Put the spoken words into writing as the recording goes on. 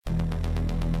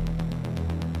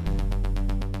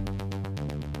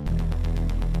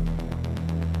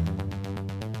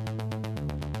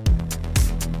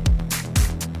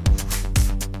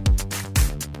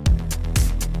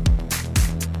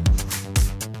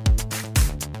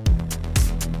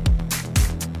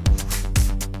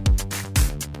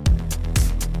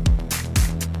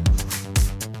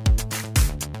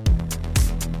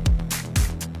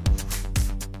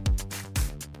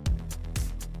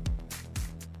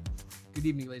Good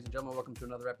evening, ladies and gentlemen. Welcome to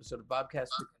another episode of Bobcast.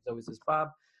 As always, this is Bob,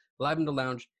 live in the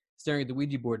lounge, staring at the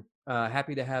Ouija board.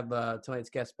 Happy to have tonight's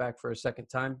guest back for a second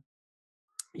time.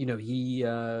 You know, he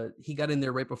got in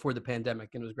there right before the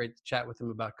pandemic, and it was great to chat with him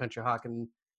about country hockey and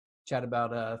chat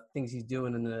about things he's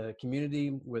doing in the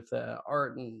community with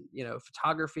art and, you know,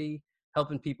 photography,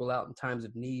 helping people out in times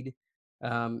of need.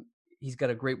 He's got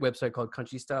a great website called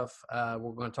Country Stuff.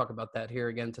 We're going to talk about that here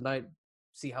again tonight,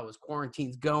 see how his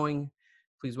quarantine's going.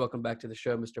 Please welcome back to the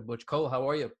show, Mr. Butch Coll. How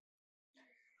are you?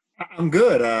 I'm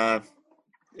good.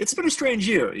 It's been a strange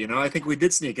year. You know, I think we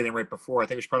did sneak it in right before. I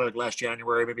think it was probably like last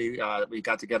January, maybe we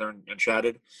got together and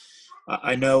chatted.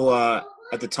 I know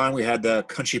at the time we had the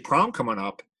country prom coming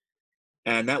up,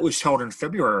 and that was held in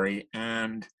February.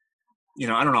 And, you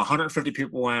know, I don't know, 150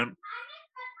 people went.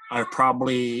 I've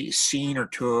probably seen or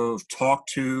to have talked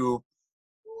to,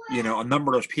 you know, a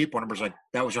number of those people. And it was like,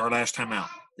 that was our last time out.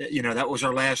 You know, that was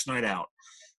our last night out.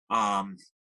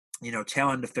 You know, tail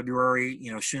end of February,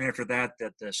 you know, soon after that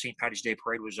the St. Patty's Day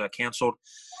parade was canceled.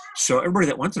 So everybody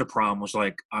that went to the prom was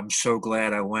like, I'm so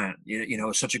glad I went. You know, it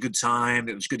was such a good time.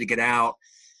 It was good to get out.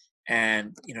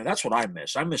 And, you know, that's what I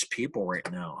miss. I miss people right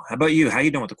now. How about you? How you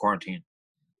doing with the quarantine?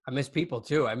 I miss people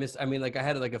too. I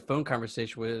had like a phone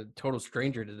conversation with a total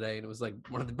stranger today, and it was like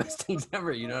one of the best things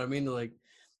ever. You know what I mean? To like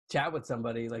chat with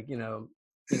somebody, like, you know,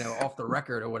 off the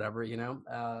record or whatever, you know?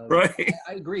 Right.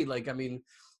 I agree. Like, I mean,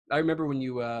 I remember when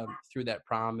you threw that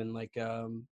prom, and like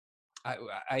I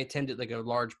attended like a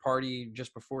large party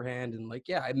just beforehand, and like,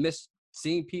 yeah, I miss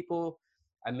seeing people.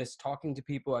 I miss talking to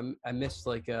people. I miss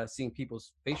like seeing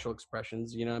people's facial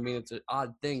expressions. You know what I mean? It's an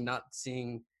odd thing not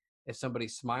seeing if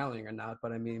somebody's smiling or not,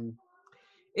 but I mean,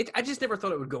 I just never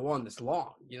thought it would go on this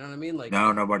long. You know what I mean? Like,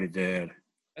 No, nobody did.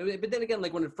 I mean, but then again,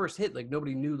 like when it first hit, like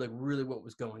nobody knew like really what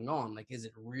was going on. Like, is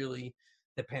it really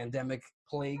the pandemic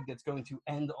plague that's going to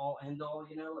end all,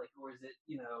 you know, like, or is it,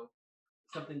 you know,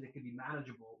 something that could be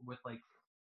manageable with like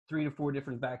 3 to 4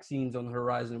 different vaccines on the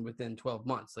horizon within 12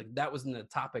 months? Like, that wasn't a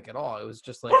topic at all. It was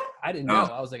just like, I didn't know.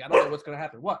 No. I was like, I don't know what's going to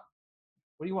happen. What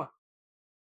do you want?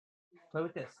 Play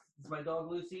with this. This is my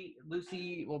dog, Lucy.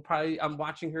 Lucy will probably, I'm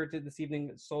watching her this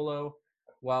evening solo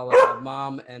while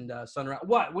mom and son are out.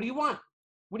 What do you want?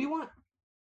 What do you want?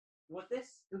 You want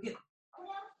this? Go get it.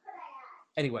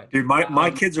 Anyway, Dude, my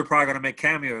kids are probably going to make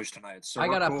cameos tonight. So I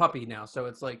got a puppy now, so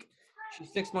it's like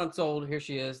she's 6 months old. Here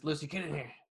she is. Lucy, get in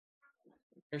here.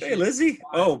 Hey, Lizzie.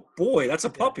 Oh, boy, that's a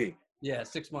puppy. Yeah,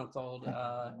 6 months old.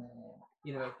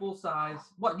 You know, full size.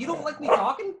 What? You don't like me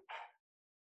talking?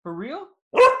 For real?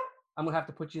 I'm going to have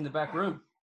to put you in the back room.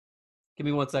 Give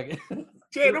me 1 second.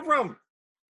 Yeah, no problem.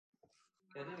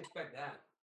 I didn't expect that.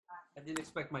 I didn't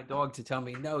expect my dog to tell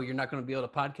me, no, you're not going to be able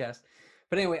to podcast.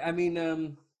 But anyway, I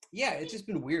mean, yeah, it's just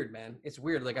been weird, man. It's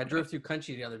weird. Like, I drove through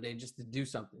country the other day just to do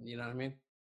something. You know what I mean?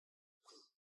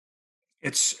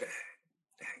 It's,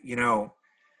 you know,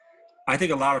 I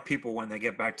think a lot of people, when they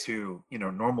get back to, you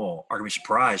know, normal, are going to be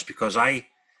surprised, because I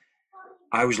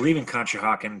was leaving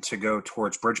Conshohocken to go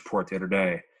towards Bridgeport the other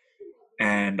day,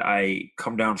 and I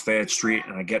come down Fayette Street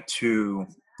and I get to,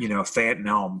 you know, Fayette and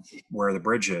Elm, where the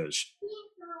bridge is,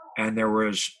 and there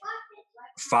was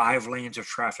 5 lanes of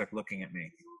traffic looking at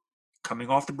me. Coming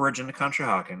off the bridge into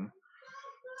Conshohocken,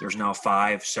 there's now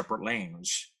 5 separate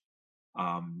lanes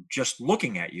just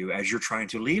looking at you as you're trying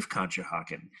to leave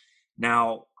Conshohocken.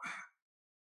 Now,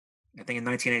 I think in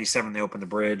 1987 they opened the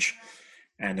bridge,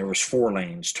 and there was 4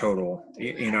 lanes total.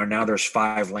 You know, now there's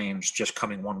 5 lanes just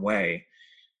coming one way.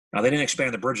 Now, they didn't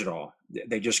expand the bridge at all.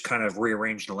 They just kind of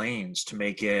rearranged the lanes to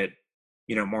make it,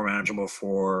 you know, more manageable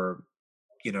for,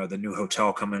 you know, the new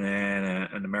hotel coming in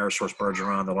and the Amerisource Bridge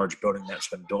around, the large building that's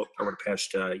been built over the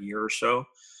past year or so.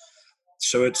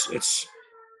 So it's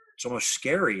almost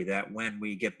scary that when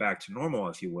we get back to normal,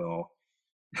 if you will,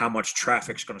 how much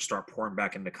traffic's going to start pouring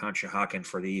back into Conshohocken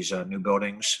for these new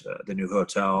buildings, the new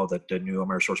hotel, the new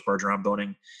Amerisource Bergeron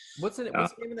building. What's the name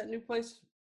of that new place?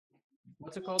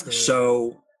 What's it called?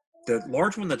 So the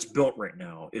large one that's built right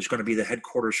now is going to be the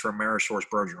headquarters for Amerisource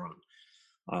Bergeron.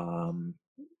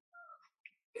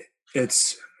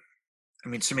 It's, I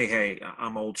mean, to me, hey,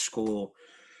 I'm old school.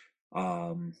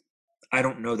 I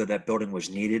don't know that building was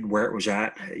needed where it was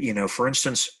at. You know, for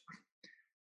instance,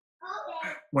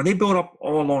 when they built up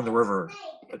all along the river,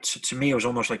 to me, it was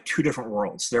almost like 2 different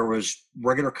worlds. There was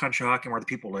regular Conshohocken where the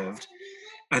people lived,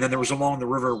 and then there was along the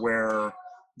river where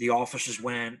the offices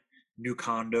went, new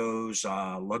condos,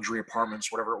 luxury apartments,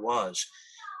 whatever it was.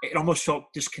 It almost felt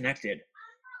disconnected.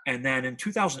 And then in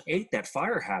 2008, that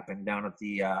fire happened down at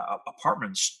the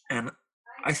apartments, and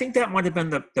I think that might have been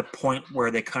the point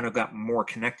where they kind of got more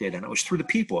connected, and it was through the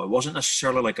people. It wasn't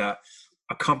necessarily like a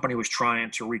a company was trying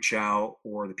to reach out,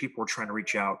 or the people were trying to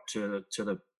reach out to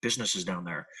the businesses down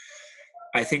there.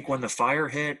 I think when the fire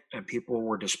hit and people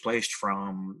were displaced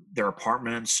from their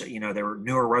apartments, they were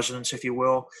newer residents, if you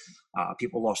will.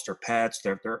 People lost their pets,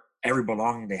 their every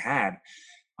belonging they had.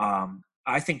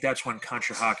 I think that's when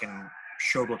Conshohocken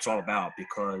showed what's all about,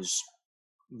 because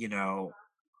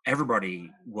everybody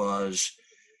was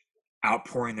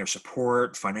outpouring their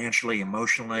support financially,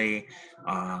 emotionally.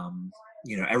 Um,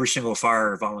 every single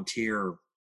fire volunteer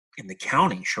in the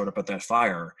county showed up at that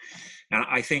fire. And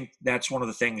I think that's one of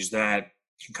the things that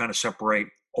can kind of separate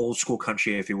old school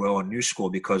country, if you will, and new school,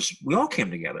 because we all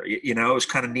came together. It was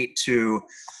kind of neat to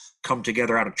come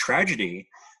together out of tragedy,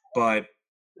 but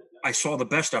I saw the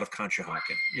best out of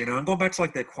Conshohocken, and going back to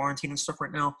like the quarantine and stuff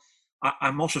right now,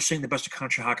 I'm also seeing the best of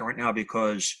Conshohocken right now,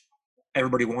 because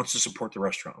everybody wants to support the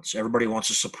restaurants. Everybody wants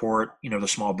to support, the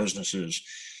small businesses.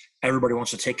 Everybody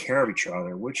wants to take care of each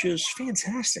other, which is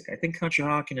fantastic. I think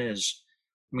Conshohocken is,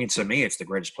 to me, it's the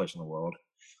greatest place in the world.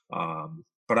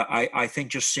 But I think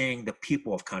just seeing the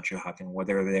people of Conshohocken,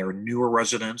 whether they're newer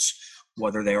residents,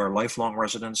 whether they are lifelong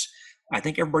residents, I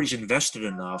think everybody's invested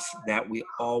enough that we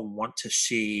all want to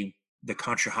see the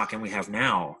Conshohocken we have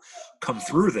now come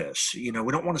through this. We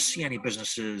don't want to see any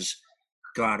businesses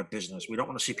go out of business. We don't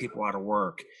want to see people out of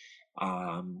work.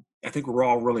 I think we're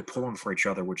all really pulling for each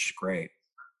other, which is great.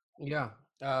 Yeah.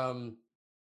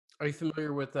 Are you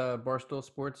familiar with Barstool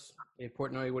Sports in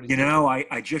Portnoy? What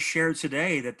I just shared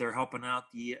today that they're helping out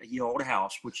the old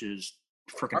house, which is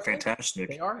freaking fantastic.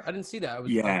 They are? I didn't see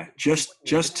that.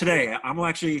 Just today. I'm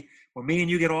actually, when me and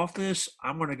you get off this,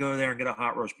 I'm going to go there and get a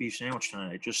hot roast beef sandwich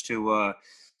tonight, just to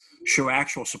show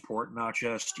actual support, not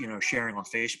just sharing on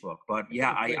Facebook. But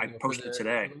yeah, I posted it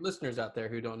today. For the listeners out there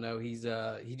who don't know, he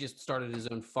just started his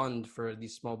own fund for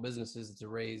these small businesses to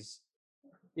raise.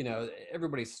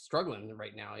 Everybody's struggling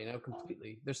right now,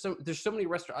 completely. There's so many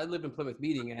restaurants. I live in Plymouth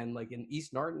Meeting, and like in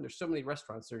East Narton, there's so many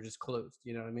restaurants that are just closed.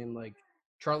 You know what I mean? Like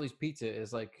Charlie's Pizza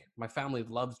is like, my family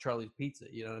loves Charlie's Pizza.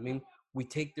 You know what I mean? We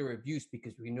take their reviews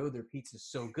because we know their pizza is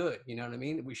so good. You know what I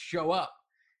mean? We show up,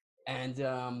 and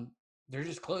they're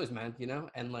just closed, man.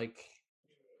 And like,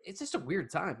 it's just a weird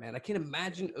time, man. I can't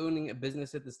imagine owning a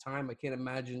business at this time. I can't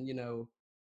imagine,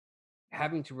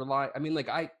 having to rely. I mean, like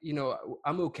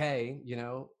I'm okay,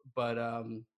 but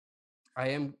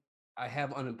I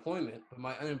have unemployment, but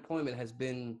my unemployment has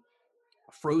been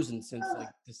frozen since like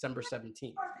December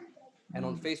 17th. And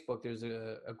on Facebook, there's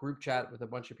a group chat with a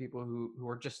bunch of people who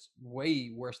are just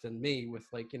way worse than me, with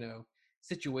like,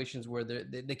 situations where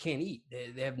they can't eat.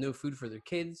 They have no food for their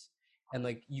kids. And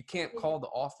like, you can't call the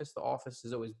office. The office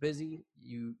is always busy.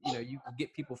 You can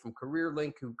get people from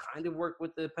CareerLink who kind of work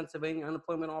with the Pennsylvania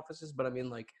unemployment offices, but I mean,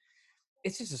 like,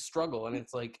 it's just a struggle. And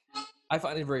it's like, I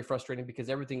find it very frustrating because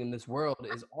everything in this world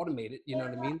is automated. You know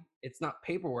what I mean? It's not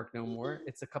paperwork no more.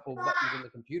 It's a couple of buttons on the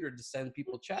computer to send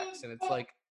people checks. And it's like,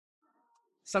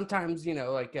 sometimes,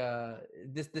 like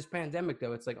this pandemic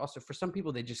though, it's like, also for some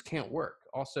people, they just can't work.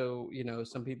 Also,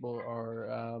 some people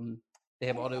are, they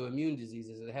have autoimmune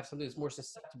diseases, they have something that's more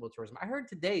susceptible to tourism. I heard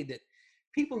today that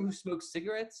people who smoke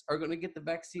cigarettes are going to get the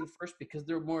vaccine first because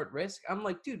they're more at risk. I'm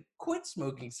like, dude, quit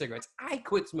smoking cigarettes. I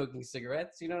quit smoking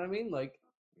cigarettes. You know what I mean? Like,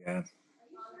 yeah,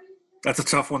 that's a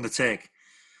tough one to take.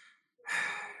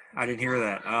 I didn't hear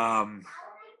that.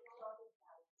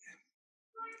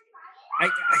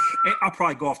 I'll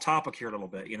probably go off topic here a little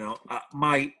bit.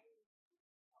 My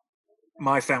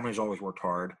family's always worked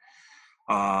hard,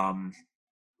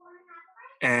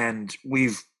 and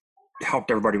we've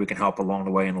helped everybody we can help along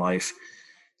the way in life.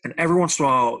 And every once in a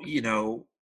while, you'll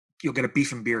get a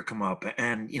beef and beer come up,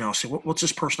 and say, what's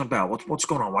this person about? What's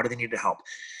going on? Why do they need the help?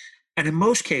 And in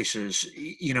most cases,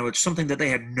 it's something that they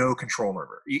had no control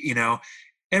over.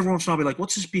 Every once in a while, I'll be like,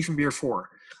 what's this beef and beer for?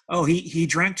 Oh, he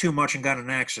drank too much and got in an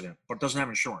accident, but doesn't have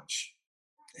insurance.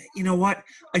 You know what?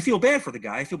 I feel bad for the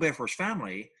guy. I feel bad for his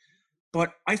family,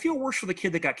 but I feel worse for the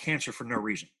kid that got cancer for no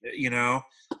reason.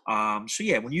 So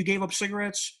yeah, when you gave up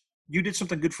cigarettes, you did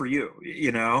something good for you.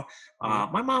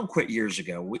 My mom quit years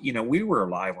ago. We were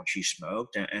alive when she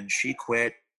smoked, and she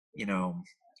quit,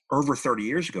 over 30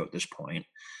 years ago at this point.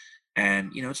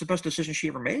 And, it's the best decision she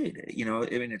ever made.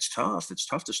 I mean, it's tough. It's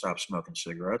tough to stop smoking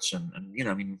cigarettes. And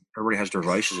everybody has their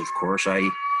vices, of course.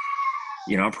 I'm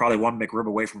probably one McRib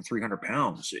away from 300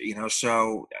 pounds,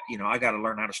 so, I got to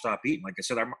learn how to stop eating. Like I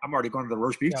said, I'm already going to the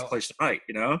roast beef place tonight,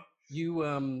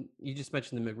 You just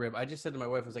mentioned the McRib. I just said to my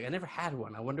wife, I was like, I never had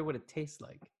one. I wonder what it tastes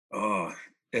like. Oh,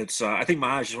 it's, I think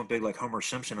my eyes just went big like Homer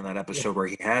Simpson in that episode where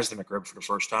he has the McRib for the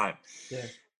first time.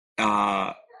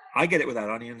 Yeah. I get it without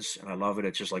onions, and I love it.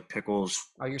 It's just like pickles,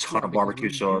 Oh, you're ton smart of because barbecue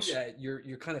when you do sauce. that,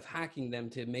 you're kind of hacking them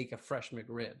to make a fresh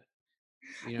McRib.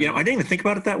 You know what You I know, I mean? didn't even think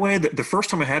about it that way. The first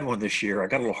time I had one this year, I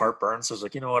got a little heartburn. So I was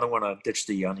like, you know what? I want to ditch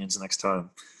the onions next time.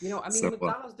 You know, I mean, So,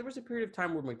 McDonald's. There was a period of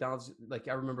time where McDonald's, like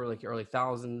I remember, like early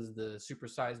thousands, the Super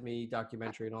Size Me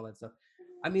documentary and all that stuff.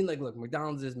 I mean, like, look,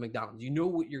 McDonald's is McDonald's. You know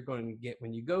what you're going to get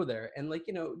when you go there, and like,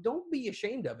 don't be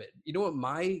ashamed of it. You know what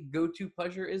my go-to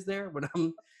pleasure is there when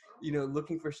I'm,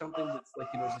 looking for something that's like,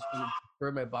 just going to destroy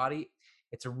my body.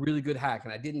 It's a really good hack,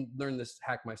 and I didn't learn this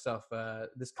hack myself.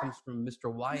 This comes from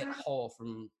Mr. Wyatt Hall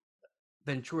from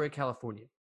Ventura, California.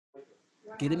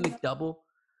 Get a McDouble,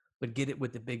 but get it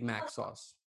with the Big Mac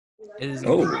sauce. It is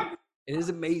amazing. oh, It is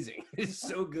amazing. It's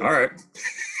so all good. right.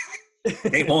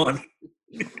 Game on.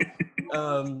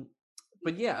 um,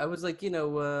 but yeah, I was like,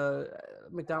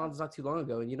 McDonald's not too long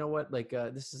ago, and you know what? Like,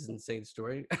 this is an insane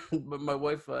story. But my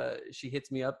wife, she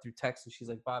hits me up through text, and she's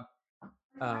like, Bob,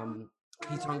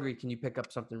 he's hungry. Can you pick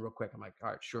up something real quick? I'm like, all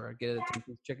right, sure. I get it.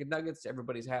 10-piece chicken nuggets.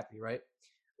 Everybody's happy, right?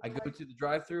 I go to the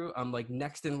drive-through. I'm like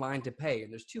next in line to pay,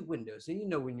 and there's two windows.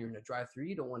 And when you're in a drive-through,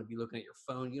 you don't want to be looking at your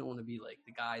phone. You don't want to be like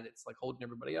the guy that's like holding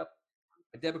everybody up.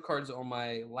 My debit card's on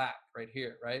my lap right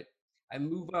here, right? I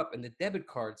move up, and the debit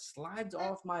card slides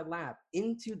off my lap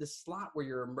into the slot where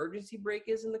your emergency brake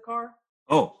is in the car,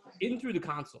 Oh, in through the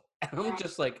console. And I'm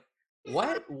just like,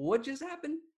 what? What just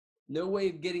happened? No way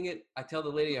of getting it. I tell the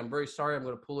lady, I'm very sorry. I'm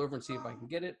going to pull over and see if I can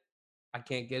get it. I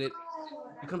can't get it.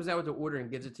 She comes out with the order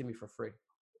and gives it to me for free.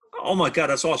 oh my God,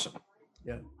 that's awesome.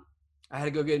 Yeah. I had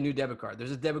to go get a new debit card.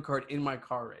 There's a debit card in my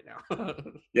car right now.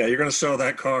 Yeah, you're gonna sell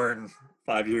that car in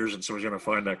 5 years, and someone's gonna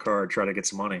find that car and try to get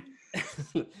some money.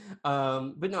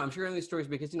 But no, I'm sharing these stories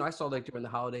because I saw like during the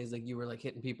holidays, like you were like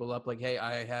hitting people up, like, hey,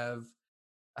 I have,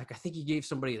 like, I think you gave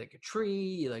somebody like a tree,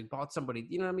 you like bought somebody,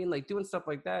 you know what I mean? Like doing stuff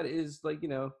like that is like,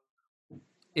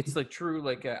 it's like true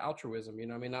like altruism, you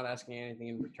know what I mean? Not asking anything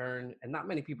in return, and not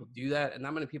many people do that, and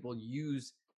not many people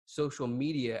use social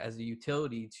media as a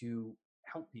utility to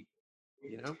help people,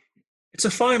 you know? It's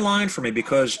a fine line for me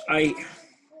because I'm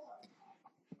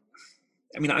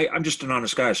just an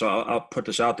honest guy, so I'll put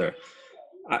this out there.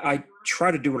 I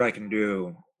try to do what I can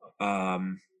do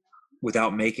um,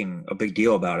 without making a big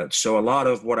deal about it. So a lot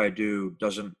of what I do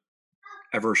doesn't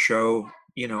ever show,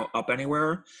 up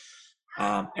anywhere.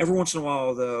 Every once in a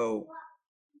while, though,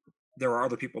 there are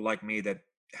other people like me that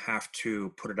have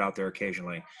to put it out there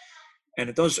occasionally. And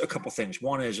it does a couple things.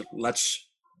 One is it lets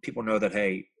people know that,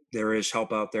 hey, there is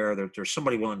help out there. There's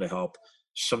somebody willing to help.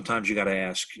 Sometimes you got to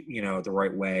ask, the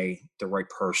right way, the right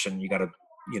person. You got to,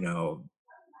 you know,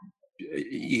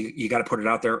 you got to put it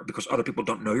out there because other people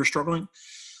don't know you're struggling.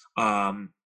 And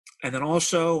then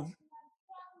also,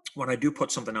 when I do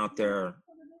put something out there,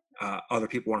 other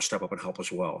people want to step up and help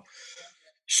as well.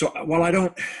 So while I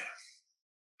don't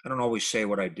always say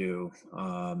what I do.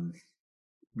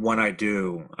 When I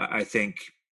do, I think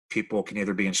people can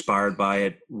either be inspired by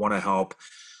it, want to help.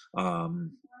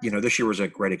 This year was a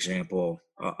great example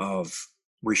of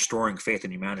restoring faith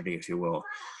in humanity, if you will.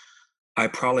 I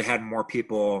probably had more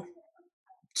people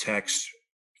text,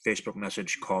 Facebook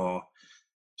message, call,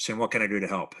 saying, what can I do to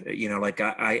help?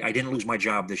 I didn't lose my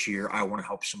job this year. I want to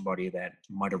help somebody that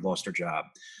might have lost their job.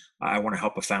 I want to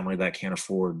help a family that can't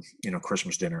afford,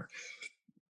 Christmas dinner.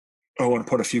 I want to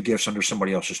put a few gifts under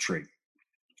somebody else's tree,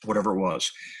 whatever it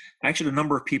was. Actually, the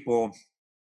number of people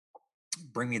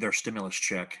bring me their stimulus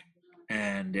check,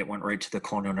 and it went right to the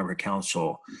Colonial Neighborhood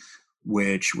Council,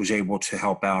 which was able to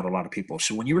help out a lot of people.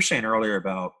 So when you were saying earlier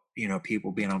about,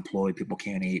 people being unemployed, people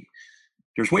can't eat,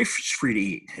 there's ways free to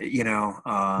eat,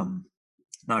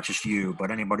 not just you,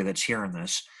 but anybody that's hearing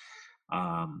this.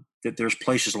 That there's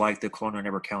places like the Colonial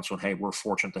Neighborhood Council, and hey, we're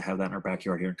fortunate to have that in our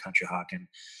backyard here in Conshohocken.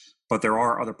 But there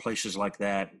are other places like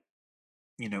that,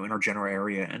 in our general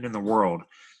area and in the world.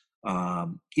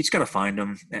 You just got to find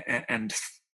them. And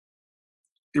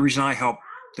the reason I help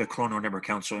the Colonial Neighborhood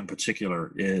Council in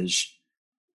particular is,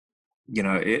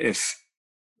 if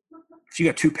you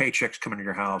got two paychecks coming to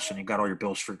your house and you got all your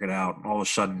bills figured out, and all of a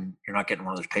sudden you're not getting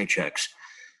one of those paychecks,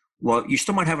 well, you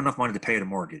still might have enough money to pay the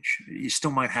mortgage. You still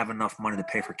might have enough money to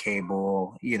pay for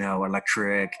cable,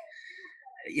 electric,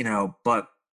 but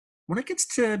when it gets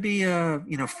to be a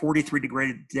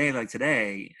 43-degree day like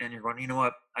today, and you're going, you know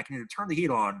what, I can either turn the heat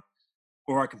on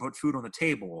or I can put food on the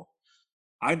table.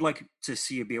 I'd like to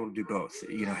see you be able to do both.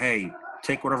 Hey,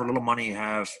 take whatever little money you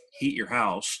have, heat your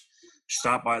house,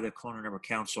 stop by the Colonial Neighborhood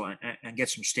Council and get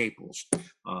some staples.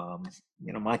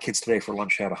 My kids today for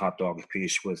lunch had a hot dog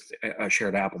piece with a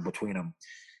shared apple between them.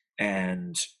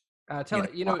 And Tell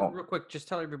Wow. real quick, just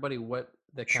tell everybody what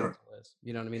the Sure. council is.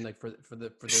 You know what I mean? Like for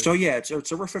those. So yeah, it's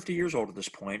over 50 years old at this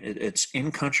point. It's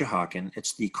in Conshohocken.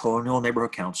 It's the Colonial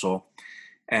Neighborhood Council,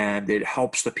 and it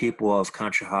helps the people of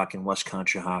Conshohocken, West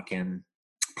Conshohocken,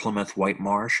 Plymouth, White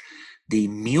Marsh. The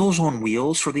Meals on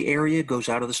Wheels for the area goes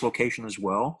out of this location as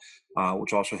well,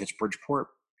 which also hits Bridgeport.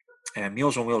 And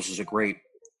Meals on Wheels is a great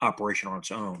operation on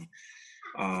its own.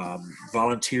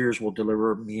 Volunteers will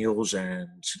deliver meals and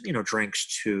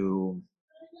drinks to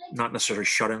not necessarily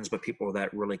shut-ins, but people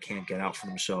that really can't get out for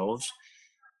themselves.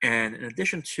 And in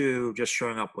addition to just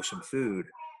showing up with some food,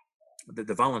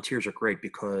 the volunteers are great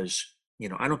because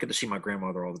I don't get to see my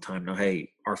grandmother all the time. Now,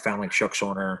 hey, our family checks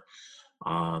on her.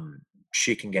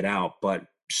 She can get out, but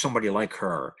somebody like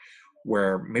her,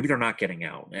 where maybe they're not getting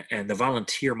out, and the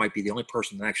volunteer might be the only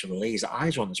person that actually lays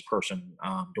eyes on this person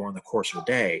during the course of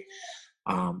the day.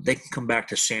 They can come back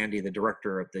to Sandy, the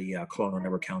director of the Colonial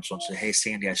Neighborhood Council, and say, "Hey,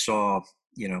 Sandy, I saw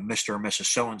Mr. or Mrs.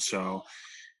 So and so,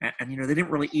 and they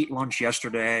didn't really eat lunch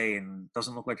yesterday, and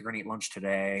doesn't look like they're going to eat lunch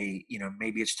today.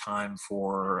 Maybe it's time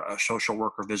for a social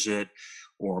worker visit,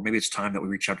 or maybe it's time that we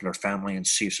reach out to their family and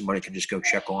see if somebody can just go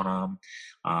check on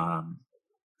them."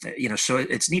 So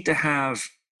it's neat to have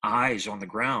eyes on the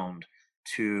ground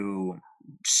to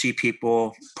see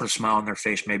people, put a smile on their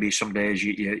face. Maybe some days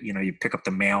you pick up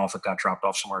the mail if it got dropped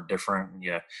off somewhere different.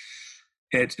 And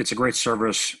it's a great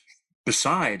service.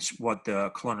 Besides what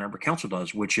the Colonial Neighborhood Council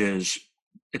does, which is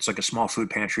it's like a small food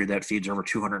pantry that feeds over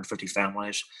 250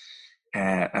 families,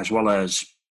 as well as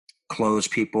clothes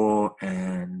people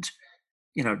and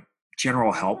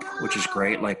general help, which is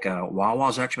great. Like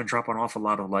Wawa's actually been dropping off a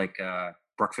lot of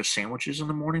breakfast sandwiches in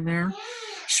the morning there.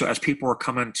 So as people are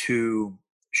coming to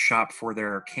shop for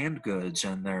their canned goods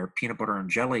and their peanut butter and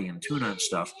jelly and tuna and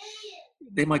stuff,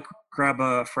 they might grab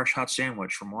a fresh hot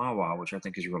sandwich from Wawa, which I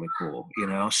think is really cool.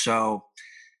 So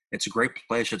it's a great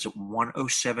place. It's at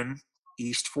 107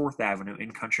 East 4th Avenue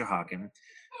in Conshohocken.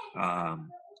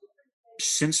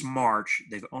 Since March,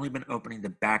 they've only been opening the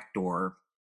back door,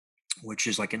 which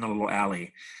is like in a little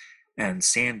alley. And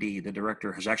Sandy, the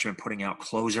director, has actually been putting out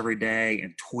clothes every day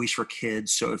and toys for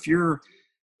kids. So if you're,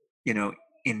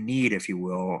 in need, if you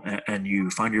will, and you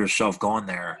find yourself going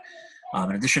there,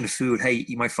 in addition to food, hey,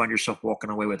 you might find yourself walking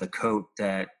away with a coat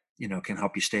that, can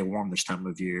help you stay warm this time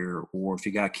of year. Or if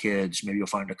you got kids, maybe you'll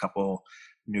find a couple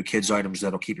new kids items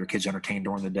that'll keep your kids entertained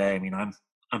during the day. I mean,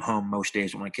 I'm home most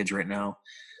days with my kids right now.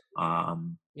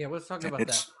 Yeah, let's talk about that.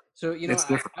 It's So, it's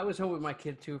different. I was home with my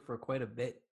kid too for quite a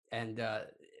bit, and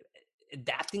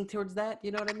adapting towards that,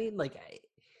 you know what I mean? Like,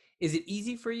 is it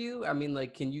easy for you? I mean,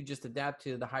 like, can you just adapt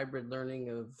to the hybrid learning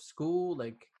of school?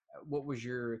 Like, what was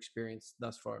your experience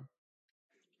thus far?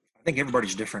 I think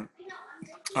everybody's different.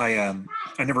 I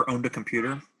never owned a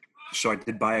computer, so I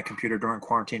did buy a computer during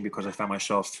quarantine because I found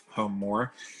myself home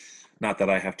more. Not that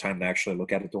I have time to actually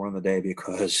look at it during the day,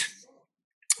 because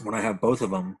when I have both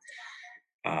of them,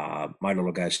 my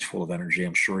little guy's full of energy.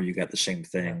 I'm sure you got the same Yeah.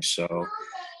 thing. So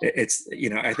it's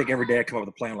I think every day I come up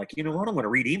with a plan like, what, I'm going to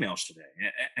read emails today,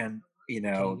 and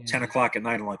Getting 10 o'clock at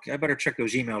night I'm like, I better check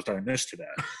those emails that I missed today.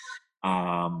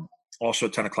 Um, Also,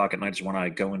 10 o'clock at night is when I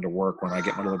go into work, when I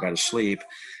get my little guy to sleep,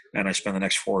 and I spend the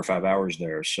next 4 or 5 hours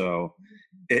there. So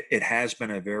it has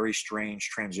been a very strange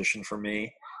transition for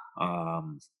me.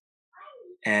 Um,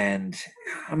 and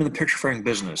I'm in the picture frame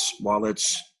business. While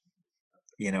it's,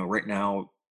 right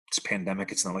now it's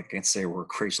pandemic, it's not like I can say we're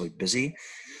crazily busy,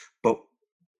 but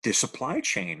the supply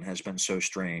chain has been so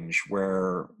strange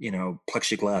where,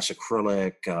 plexiglass,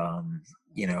 acrylic,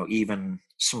 even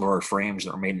some of our frames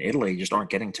that are made in Italy just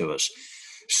aren't getting to us.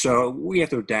 So we have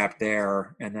to adapt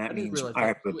there, and I that didn't means realize I that.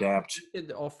 have to adapt. You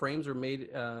said all frames were made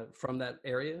from that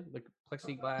area, like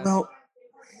plexiglass. Well,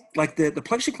 like the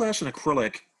plexiglass and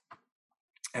acrylic,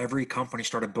 every company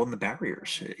started building the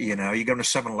barriers. You go to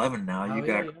 7-Eleven now, you Oh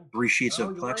yeah, got yeah. 3 sheets Oh,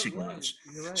 of you're right. Yeah, plexiglass.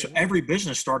 you're right. So Yeah. every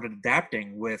business started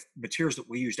adapting with materials that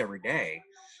we used every day.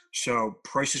 So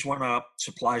prices went up,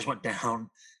 supplies went down.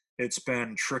 It's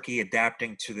been tricky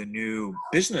adapting to the new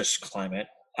business climate.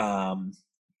 Um,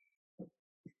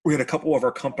 we had a couple of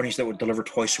our companies that would deliver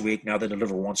twice a week. Now they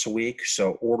deliver once a week.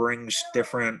 So ordering's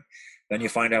different. Then you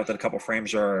find out that a couple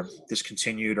frames are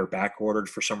discontinued or back ordered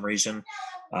for some reason.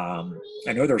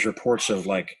 I know there's reports of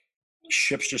like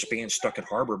ships just being stuck at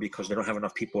harbor because they don't have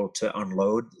enough people to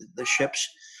unload the ships.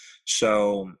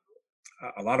 So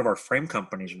a lot of our frame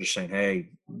companies are just saying, hey,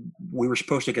 we were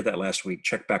supposed to get that last week,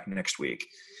 check back next week.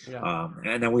 Yeah.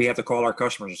 And then we have to call our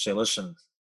customers and say, listen,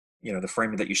 the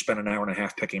frame that you spent an hour and a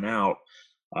half picking out,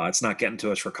 it's not getting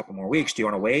to us for a couple more weeks. Do you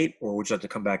want to wait, or would you like to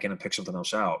come back in and pick something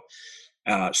else out?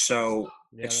 So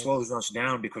Yeah, it slows us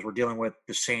down because we're dealing with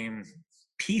the same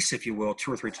piece, if you will,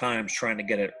 2 or 3 times trying to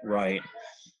get it right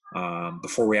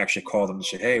before we actually call them and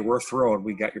say, hey, we're thrilled.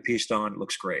 We got your piece done. It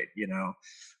looks great.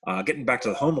 Getting back to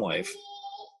the home life.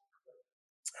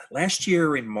 Last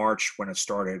year in March when it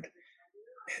started,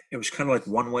 it was kind of like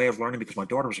one way of learning because my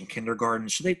daughter was in kindergarten.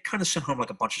 So they kind of sent home like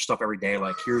a bunch of stuff every day,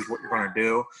 like, here's what you're going to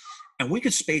do. And we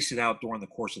could space it out during the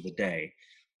course of the day.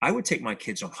 I would take my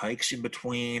kids on hikes in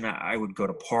between. I would go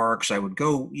to parks. I would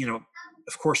go,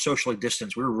 of course, socially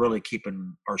distanced. We were really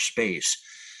keeping our space.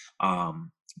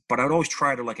 But I would always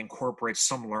try to like incorporate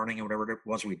some learning in whatever it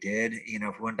was we did.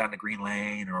 If we went down to Green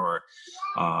Lane or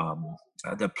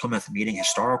the Plymouth Meeting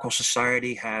Historical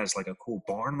Society has like a cool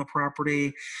barn on the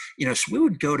property. So we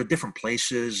would go to different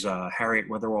places, Harriet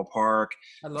Wetherell Park.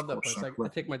 I love that place. I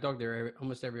take my dog there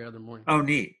almost every other morning. Oh,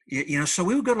 neat. So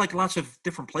we would go to like lots of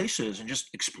different places and just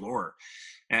explore.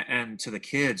 And to the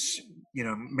kids,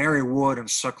 Marywood and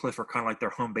Sutcliffe are kind of like their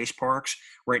home base parks.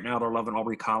 Right now they're loving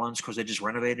Aubrey Collins because they just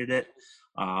renovated it.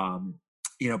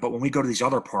 But when we go to these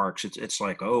other parks, it's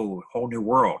like, oh, whole new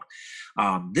world.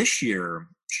 This year,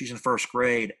 she's in first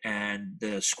grade, and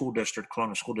the school district,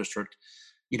 Colonial School District,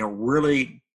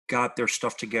 really got their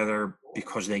stuff together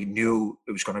because they knew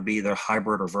it was going to be either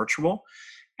hybrid or virtual.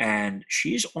 And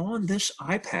she's on this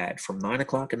iPad from 9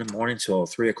 o'clock in the morning till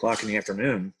 3 o'clock in the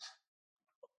afternoon,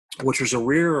 which was a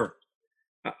real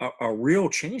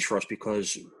change for us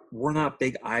because we're not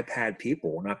big iPad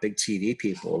people. We're not big TV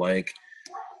people. Like,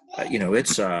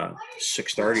 it's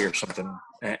 6:30 or something,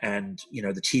 and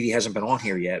the TV hasn't been on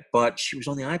here yet. But she was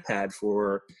on the iPad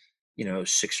for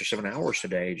 6 or 7 hours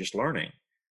today, just learning,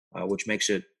 which makes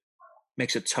it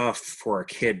tough for a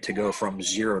kid to go from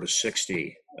 0 to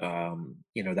 60,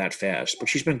 that fast. But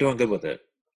she's been doing good with it.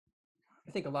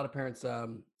 I think a lot of parents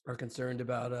are concerned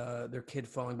about their kid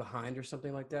falling behind or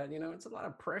something like that. It's a lot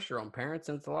of pressure on parents,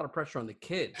 and it's a lot of pressure on the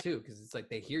kid too, because it's like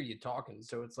they hear you talking.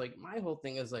 So it's like my whole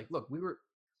thing is like, look,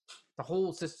 the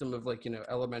whole system of like,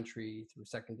 elementary through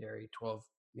secondary, 12,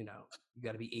 you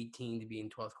got to be 18 to be in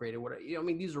 12th grade or whatever.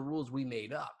 These are rules we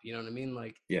made up. You know what I mean?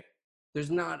 Like, yeah, there's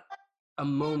not a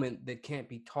moment that can't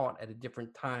be taught at a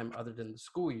different time other than the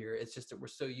school year. It's just that we're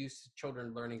so used to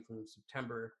children learning from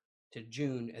September to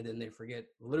June, and then they forget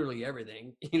literally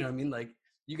everything. You know what I mean? Like,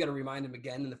 you got to remind them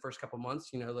again in the first couple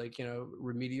months,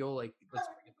 remedial, like, let's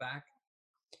bring it back.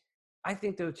 I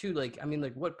think though too, like,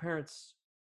 what parents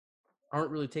aren't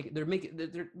really taking,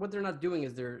 what they're not doing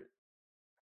is they're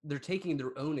taking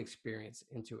their own experience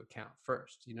into account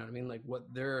first. You know what I mean? Like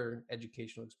what their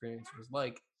educational experience was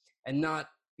like, and not,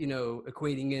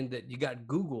 equating in that you got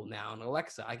Google now and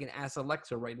Alexa. I can ask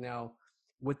Alexa right now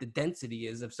what the density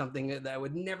is of something that I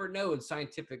would never know in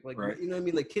scientific, like, right. you know what I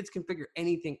mean? Like kids can figure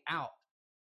anything out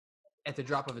at the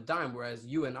drop of a dime. Whereas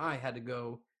you and I had to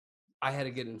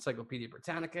get Encyclopedia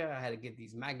Britannica. I had to get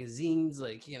these magazines,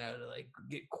 like, to like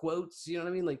get quotes, you know what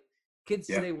I mean? Like kids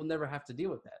Yeah. today will never have to deal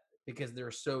with that because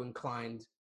they're so inclined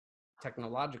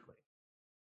technologically.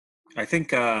 I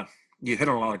think you hit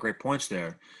on a lot of great points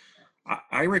there.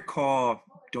 I recall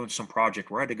doing some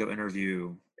project where I had to go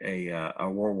interview a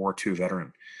World War II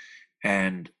veteran,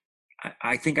 and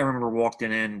I think I remember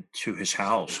walking in to his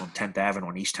house on 10th Avenue,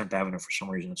 on East 10th Avenue, for some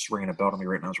reason. It's ringing a bell to me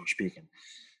right now as we're speaking.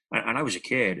 And I was a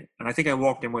kid, and I think I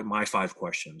walked in with my 5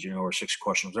 questions, or 6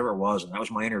 questions, whatever it was, and that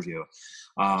was my interview.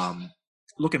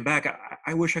 Looking back,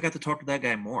 I wish I got to talk to that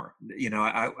guy more.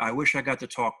 I wish I got to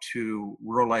talk to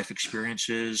real life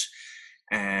experiences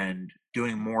and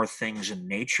doing more things in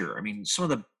nature. Some of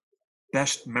the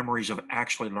best memories of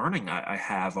actually learning I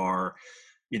have are,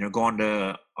 going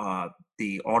to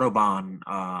the Autobahn,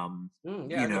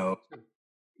 Yeah, I love that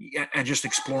too. and just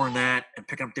exploring that and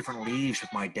picking up different leaves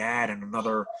with my dad and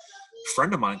another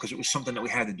friend of mine because it was something that we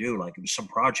had to do, like it was some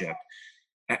project.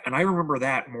 And I remember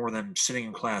that more than sitting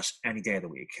in class any day of the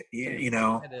week. Same.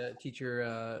 I had a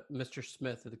teacher, Mr.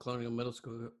 Smith at the Colonial Middle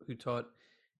School, who taught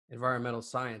environmental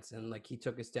science, and like he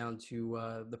took us down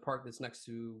to the park that's next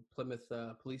to Plymouth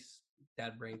Police.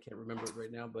 Dad brain can't remember it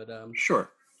right now, but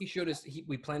Sure. he showed us.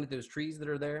 We planted those trees that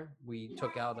are there. We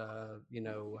took out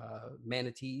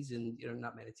manatees and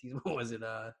not manatees. What was it?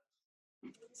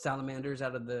 Salamanders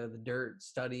out of the dirt.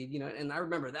 Studied, and I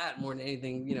remember that more than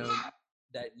anything.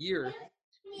 That year.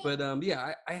 But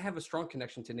yeah, I have a strong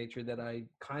connection to nature that I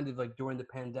kind of like during the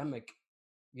pandemic,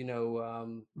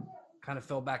 kind of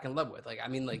fell back in love with. Like,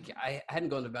 I hadn't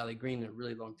gone to Valley Green in a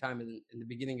really long time. And in the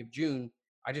beginning of June,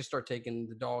 I just start taking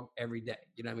the dog every day.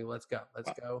 Let's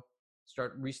go.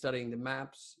 Start restudying the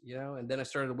maps, and then I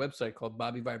started a website called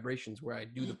Bobby Vibrations where I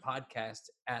do the podcast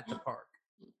at the park.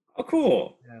 Oh,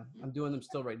 cool. Yeah, I'm doing them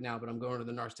still right now, but I'm going to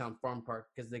the Norristown Farm Park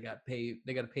because they got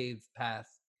a paved path,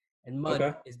 and mud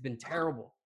Okay. has been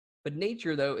terrible. But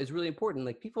nature, though, is really important.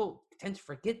 Like people tend to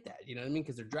forget that, you know what I mean?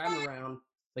 Because they're driving around,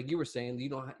 like you were saying, you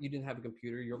didn't have a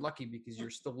computer. You're lucky because you're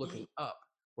still looking up,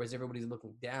 whereas everybody's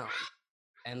looking down.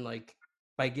 And like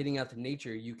by getting out to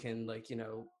nature, you can like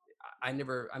I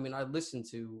listen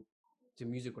to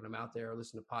music when I'm out there. I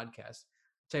listen to podcasts.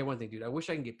 I'll tell you one thing, dude. I wish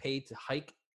I can get paid to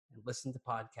hike and listen to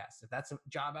podcasts. If that's a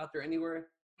job out there anywhere,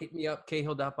 hit me up,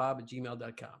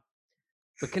 khill.bob@gmail.com.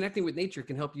 But connecting with nature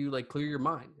can help you like clear your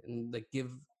mind and like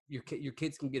give your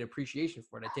kids can get appreciation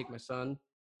for it. I take my son,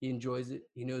 he enjoys it,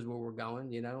 he knows where we're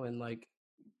going, and like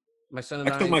my son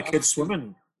I and took I my kids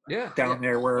swimming yeah, yeah. down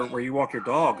there where you walk your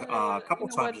dog a You couple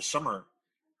know times what? this summer.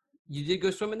 You did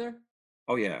go swimming there?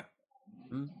 Oh yeah,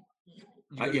 Hmm? Did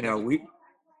you go to you know Devil's we. Pool?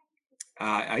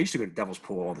 I used to go to Devil's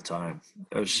Pool all the time.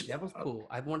 It was, Devil's Pool.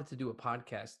 I've wanted to do a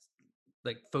podcast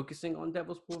like focusing on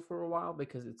Devil's Pool for a while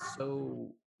because it's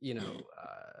so,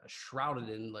 shrouded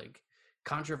in like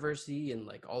controversy and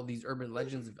like all these urban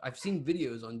legends. I've seen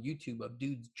videos on YouTube of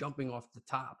dudes jumping off the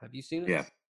top. Have you seen it? yeah.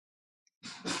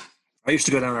 I used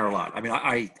to go down there a lot. I mean,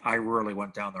 I really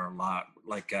went down there a lot.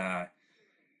 Like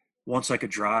once I could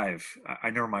drive,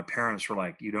 I know my parents were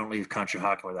like, "You don't leave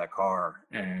Conshohocken with that car."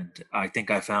 And I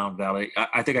think I found Valley.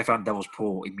 I think I found Devil's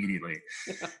Pool immediately,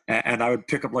 and I would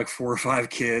pick up like 4 or 5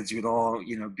 kids with all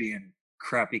be in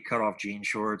crappy cut off jean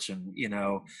shorts and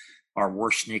our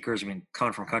worst sneakers. I mean,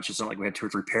 coming from country, it's not like we had 2 or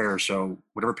 3 pairs. So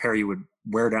whatever pair you would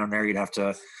wear down there, you'd have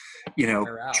to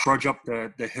Wear out. trudge up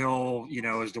the hill,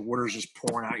 as the water's just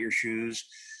pouring out your shoes.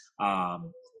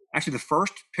 Um, Actually, the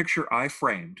first picture I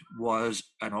framed was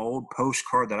an old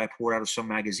postcard that I pulled out of some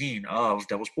magazine of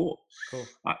Devil's Pool. Cool.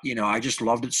 I just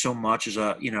loved it so much as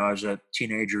a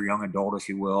teenager, young adult, if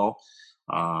you will,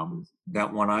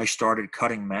 that when I started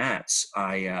cutting mats,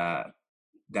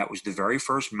 that was the very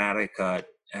first mat I cut,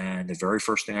 and the very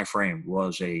first thing I framed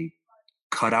was a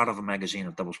cutout of a magazine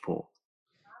of Devil's Pool.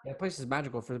 Yeah, the place is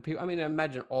magical for the people. I mean, I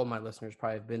imagine all my listeners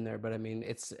probably have been there, but I mean,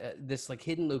 it's this like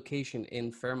hidden location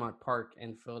in Fairmount Park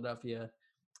in Philadelphia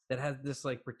that has this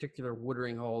like particular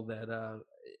watering hole that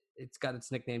it's got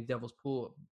its nickname Devil's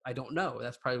Pool. I don't know.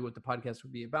 That's probably what the podcast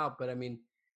would be about. But I mean,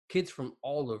 kids from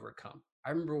all over come. I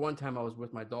remember one time I was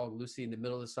with my dog Lucy in the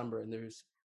middle of the summer, and there's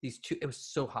these two. It was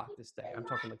so hot this day. I'm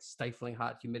talking like stifling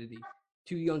hot humidity.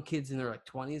 Two young kids in their like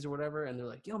 20s or whatever, and they're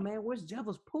like, "Yo, man, where's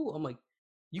Devil's Pool?" I'm like,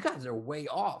 "You guys are way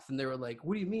off." And they were like,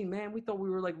 "What do you mean, man? We thought we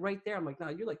were like right there." I'm like, "No,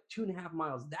 you're like 2.5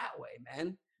 miles that way,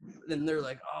 man." Then they're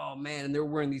like, "Oh man," and they're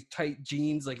wearing these tight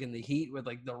jeans like in the heat with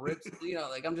like the rips,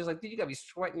 like I'm just like, dude, you gotta be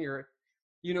sweating your,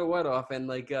 what off, and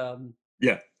like Yeah,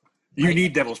 I you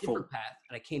need took a Devil's Pool. different path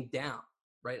and I came down,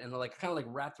 right, and I like kind of like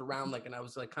wrapped around like, and I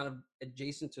was like kind of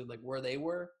adjacent to like where they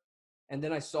were, and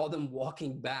then I saw them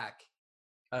walking back,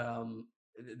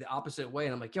 the opposite way,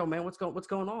 and I'm like, "Yo, man, what's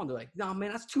going on?" They're like, "No,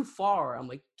 man, that's too far." I'm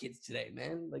like, "Kids today,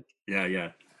 man, like Yeah.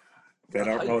 you They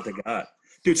gotta don't know hike." what they got.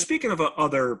 Dude, speaking of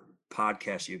other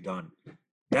podcasts you've done,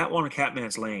 that one on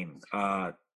Catman's Lane,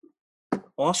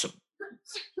 awesome.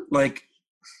 Like,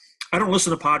 I don't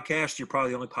listen to podcasts. You're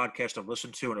probably the only podcast I've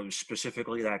listened to, and it was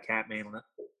specifically that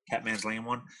Catman's Lane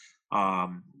one.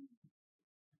 Um,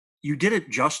 you did it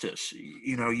justice.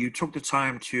 You took the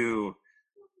time to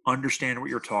understand what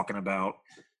you're talking about.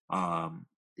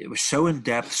 It was so in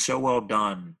depth, so well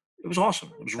done. It was awesome.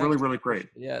 It was really, Thanks, man. really I great.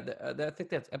 appreciate it. Yeah, I think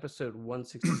that's episode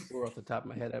 164 off the top of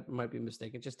my head. I might be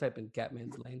mistaken. Just type in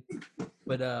Catman's Lane.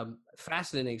 But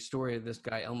fascinating story of this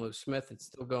guy Elmo Smith. It's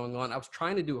still going on. I was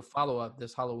trying to do a follow up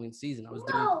this Halloween season. I was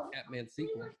doing the Catman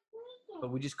sequel,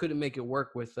 but we just couldn't make it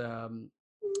work with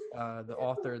the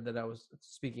author that I was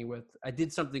speaking with. I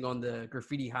did something on the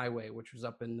Graffiti Highway, which was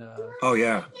up in Oh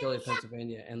yeah, Philly,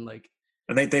 Pennsylvania, and like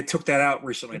and they took that out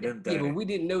recently, didn't yeah, but they? we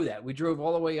didn't know that. We drove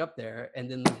all the way up there,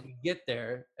 and then like we get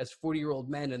there as 40-year-old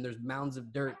men, and there's mounds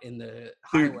of dirt in the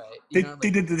Dude, highway. they Like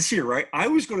did this year, right? I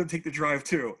was going to take the drive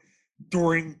too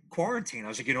during quarantine. I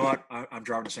was like, you know what? I'm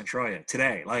driving to Centralia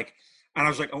today. Like, and I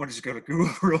was like, I want to just go to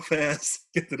Google real fast,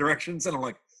 get the directions, and I'm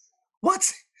like,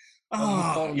 what? oh,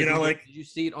 you saw it on the Google. Like, Did you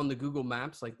see it on the Google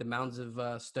Maps, like the mounds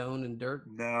of stone and dirt?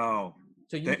 no.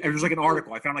 So It if was like you an go,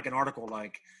 article. I found like an article,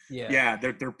 like, yeah. yeah,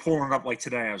 they're pulling it up like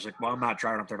today. I was like, well, I'm not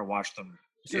driving up there to watch them.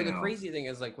 So the crazy thing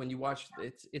is, like, when you watch,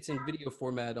 it's in video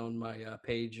format on my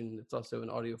page, and it's also in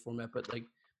audio format. But like,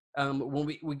 when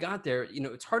we got there,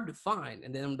 it's hard to find.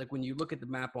 And then like when you look at the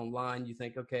map online, you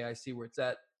think, okay, I see where it's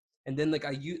at. And then like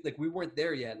we weren't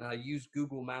there yet, and I used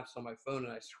Google Maps on my phone,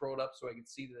 and I scrolled up so I could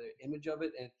see the image of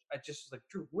it, and I just was like,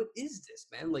 Drew, what is this,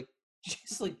 man? Like,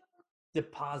 just like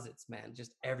deposits, man,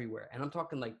 just everywhere. And I'm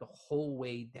talking like the whole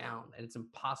way down, and it's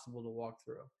impossible to walk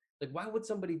through. Like, why would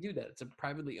somebody do that? It's a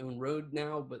privately owned road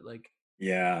now, but like,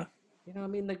 yeah. You know what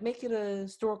I mean? Like make it a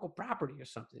historical property or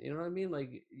something. You know what I mean?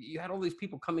 Like you had all these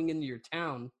people coming into your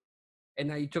town and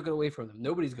now you took it away from them.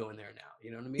 Nobody's going there now.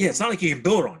 You know what I Yeah, mean? it's not like you can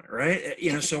build on it, right?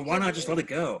 Yeah, So you why can't not do just let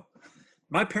it anything. go?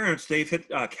 My parents, they've hit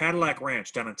Cadillac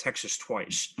Ranch down in Texas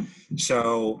twice.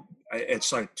 So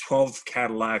it's like 12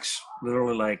 Cadillacs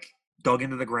literally like dug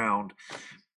into the ground.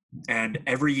 And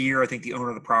every year, I think the owner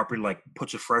of the property like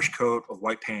puts a fresh coat of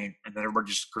white paint, and then everybody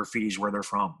just graffitis where they're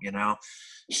from, you know.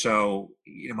 So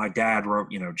my dad wrote,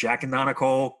 Jack and Donna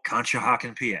Coll,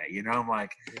 Conshohocken, PA. I'm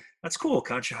like, that's cool.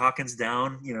 Conshohocken's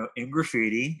down, in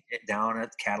graffiti down at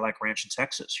Cadillac Ranch in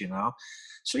Texas,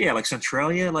 So yeah, like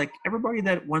Centralia, like everybody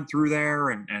that went through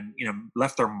there and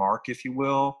left their mark, if you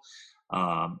will.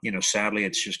 Sadly,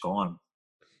 it's just gone.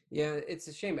 Yeah, it's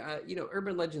a shame.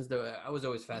 Urban legends though. I was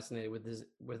always fascinated with this,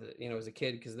 with it, as a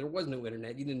kid because there was no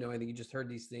internet. You didn't know anything. You just heard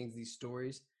these things, these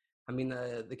stories. I mean,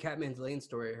 the Catman's Lane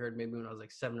story I heard maybe when I was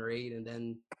like 7 or 8, and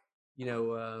then,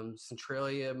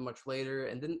 Centralia much later,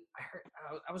 and then I heard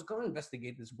I was going to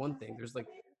investigate this one thing. There's like,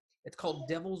 it's called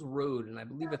Devil's Road, and I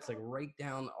believe it's like right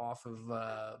down off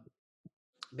of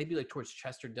maybe like towards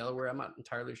Chester, Delaware. I'm not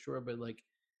entirely sure, but like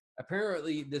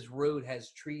apparently this road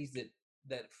has trees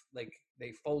that like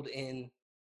they fold in.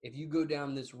 If you go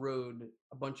down this road,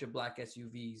 a bunch of black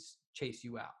SUVs chase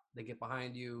you out. They get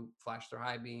behind you, flash their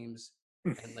high beams,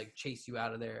 and like chase you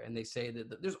out of there. And they say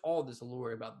that there's all this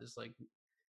allure about this like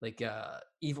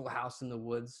evil house in the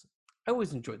woods. I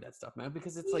always enjoyed that stuff, man,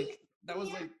 because it's like that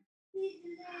was like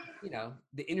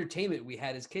the entertainment we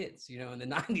had as kids, in the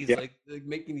 90s, Yeah. like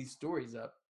making these stories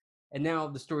up. And now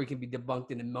the story can be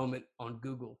debunked in a moment on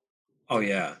Google. Oh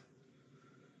yeah.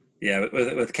 Yeah,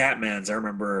 with Catman's, I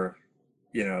remember,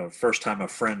 first time a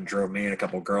friend drove me and a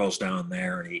couple girls down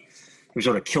there, and he was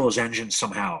going to kill his engine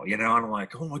somehow, and I'm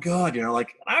like, oh my god,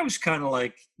 like I was kind of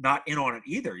like not in on it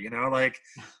either, like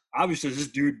obviously this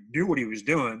dude knew what he was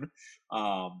doing,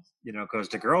 because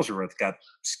the girls were with got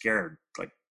scared like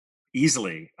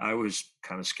easily. I was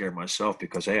kind of scared myself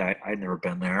because hey, I'd never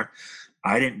been there.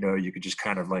 I didn't know you could just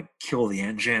kind of like kill the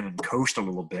engine and coast a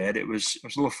little bit. It was a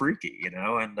little freaky, and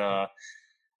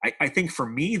I think for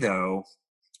me though,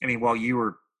 I mean, while you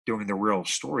were doing the real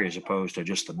story as opposed to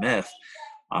just the myth,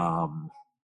 um,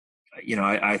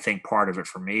 I think part of it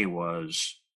for me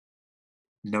was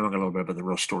knowing a little bit about the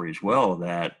real story as well.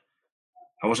 That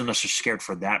I wasn't necessarily scared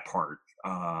for that part, but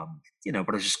I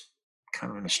was just kind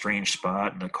of in a strange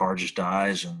spot, and the car just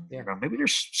dies, and Yeah. maybe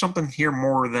there's something here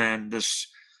more than this,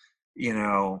 Well,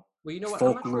 you know what?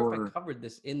 I'm not sure if I folklore. covered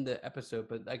this in the episode,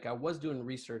 but like I was doing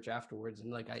research afterwards,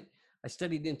 and like I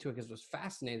studied into it because I was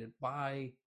fascinated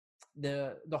by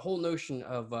the whole notion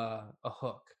of a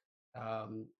hook.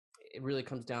 Um, it really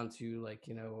comes down to like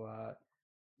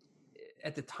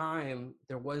at the time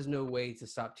there was no way to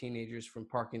stop teenagers from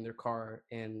parking their car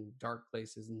in dark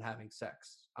places and having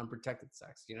sex, unprotected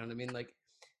sex. You know what I mean? Like,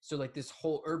 so like this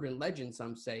whole urban legend,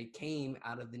 some say, came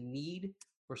out of the need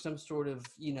for some sort of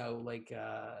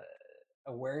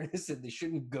awareness that they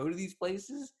shouldn't go to these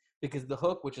places because the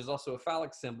hook, which is also a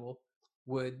phallic symbol,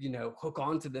 would hook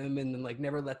onto them and then like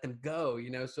never let them go.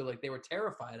 So like they were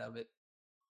terrified of it.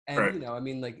 And Right. I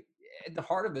mean, like at the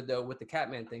heart of it though, with the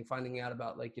Catman thing, finding out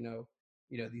about like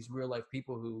these real life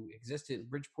people who existed in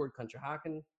Bridgeport,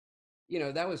 Conshohocken,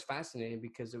 that was fascinating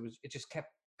because it just kept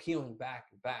peeling back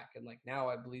and back. And like now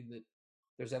I believe that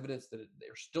there's evidence that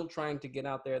they're still trying to get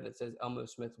out there that says Elmo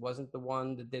Smith wasn't the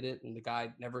one that did it and the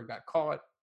guy never got caught.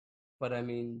 But I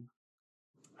mean,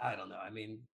 I don't know. I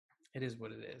mean, it is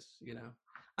what it is.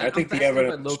 I I'm think the fascinated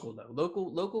by evidence. local though.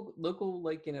 Local,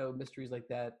 like mysteries like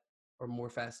that are more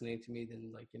fascinating to me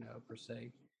than like per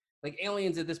se. Like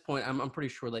aliens at this point, I'm pretty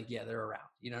sure like yeah they're around.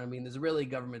 You know what I mean? The Israeli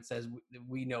government says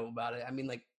we know about it. I mean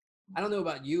like I don't know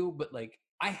about you, but like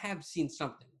I have seen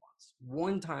something once.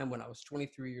 One time when I was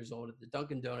 23 years old at the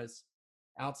Dunkin' Donuts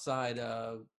outside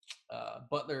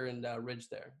Butler and Ridge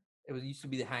there. It used to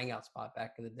be the hangout spot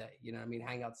back in the day. You know what I mean?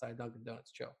 Hang outside Dunkin'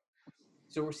 Donuts, chill.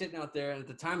 So we're sitting out there, and at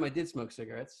the time I did smoke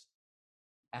cigarettes,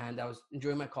 and I was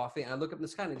enjoying my coffee, and I look up in the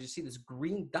sky and I just see this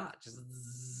green dot just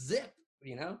zip.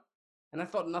 And I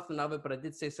thought nothing of it, but I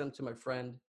did say something to my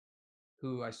friend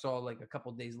who I saw like a couple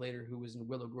days later who was in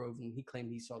Willow Grove, and he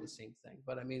claimed he saw the same thing.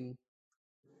 But I mean,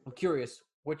 I'm curious,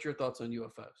 what's your thoughts on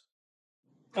UFOs?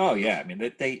 Oh yeah, I mean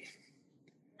they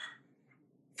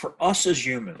for us as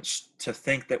humans to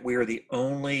think that we are the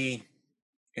only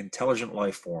intelligent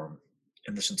life form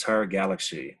in this entire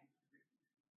galaxy,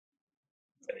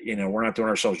 we're not doing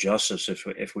ourselves justice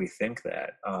if we think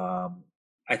that.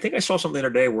 I think I saw something the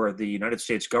other day where the United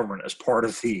States government, as part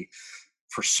of the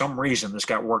for some reason this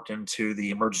got worked into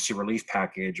the emergency relief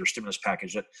package or stimulus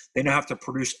package that they now have to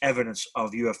produce evidence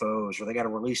of UFOs, or they got to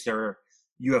release their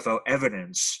UFO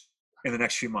evidence in the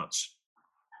next few months.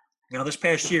 Now, this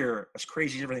past year, as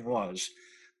crazy as everything was,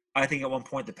 I think at one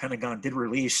point the Pentagon did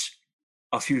release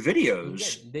a few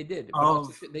videos They did, but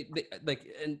also of they like,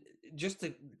 and just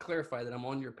to clarify that I'm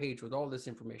on your page with all this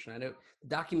information. I know the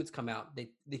documents come out.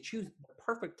 They choose the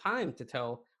perfect time to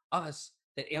tell us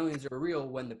that aliens are real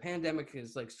when the pandemic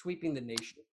is like sweeping the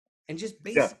nation, and just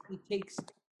yeah, basically takes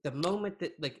the moment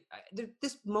that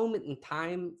this moment in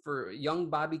time for young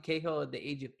Bobby Cahill at the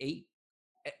age of 8.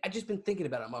 I've just been thinking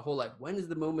about it my whole life. When is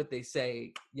the moment they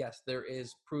say, yes, there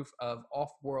is proof of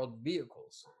off-world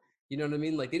vehicles? You know what I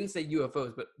mean? Like, they didn't say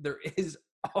UFOs, but there is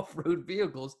off-road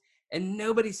vehicles, and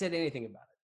nobody said anything about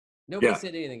it. Nobody yeah.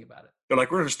 said anything about They're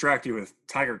like, we're going to distract you with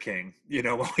Tiger King,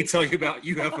 while we tell you about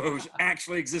UFOs it.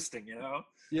 actually existing.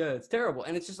 Yeah, it's terrible.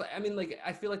 And it's just like, I mean, like,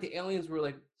 I feel like the aliens were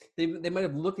like, they might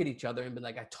have looked at each other and been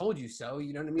like, I told you so.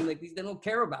 You know what I mean? Like, they don't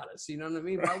care about us. You know what I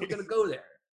mean? Why are we going to go there?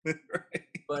 Right.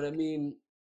 But I mean,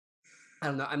 I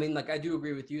don't know. I mean, like, I do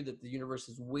agree with you that the universe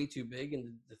is way too big,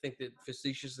 and to think that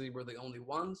facetiously we're the only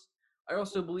ones. I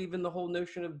also believe in the whole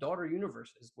notion of daughter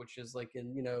universes, which is like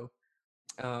in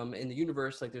the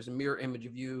universe, like there's a mirror image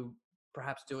of you,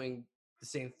 perhaps doing the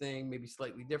same thing, maybe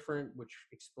slightly different, which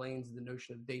explains the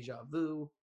notion of deja vu,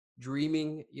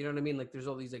 dreaming. You know what I mean? Like, there's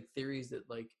all these like theories that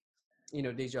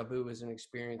deja vu is an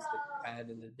experience that you had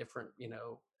in a different,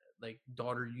 like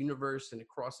daughter universe, and it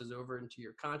crosses over into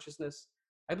your consciousness.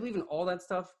 I believe in all that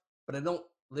stuff, but I don't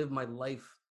live my life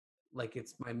like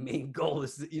it's my main goal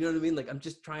is, you know what I mean? Like, I'm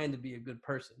just trying to be a good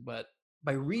person. But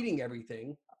by reading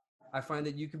everything, I find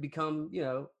that you can become,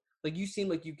 like you seem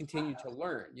like you continue to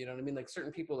learn, you know what I mean? Like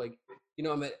certain people, like,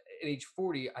 I'm at age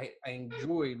 40, I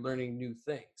enjoy learning new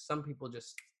things. Some people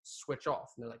just switch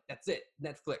off and they're like, that's it,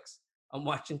 Netflix. I'm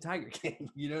watching Tiger King.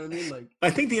 You know what I mean? Like,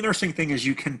 I think the interesting thing is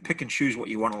you can pick and choose what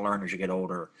you want to learn as you get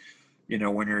older.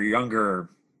 When you're younger,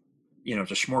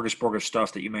 it's a smorgasbord of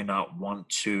stuff that you may not want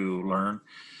to learn.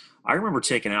 I remember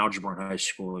taking algebra in high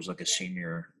school as like a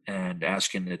senior and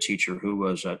asking the teacher, who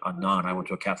was a nun. I went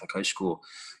to a Catholic high school.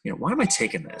 Why am I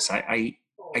taking this? I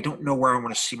don't know where I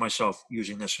want to see myself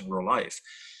using this in real life.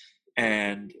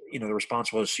 And the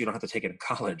response was, you don't have to take it in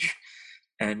college.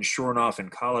 And sure enough, in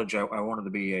college, I wanted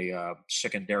to be a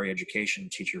secondary education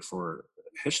teacher for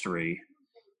history.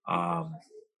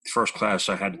 First class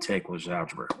I had to take was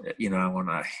algebra. When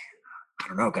I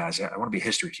don't know, guys. I want to be a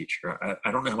history teacher. I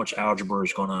don't know how much algebra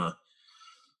is going to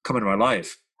come into my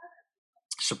life.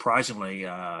 Surprisingly,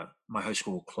 my high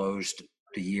school closed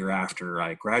the year after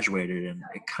I graduated, and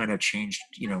it kind of changed,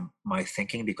 my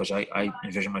thinking, because I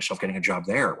envisioned myself getting a job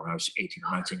there when I was 18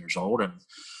 or 19 years old, and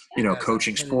yeah, I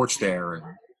coaching tended to sports see it.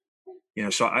 there,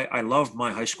 and so I loved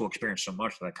my high school experience so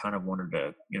much that I kind of wanted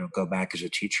to, go back as a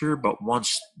teacher. But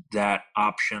once that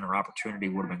option or opportunity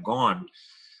would have been gone,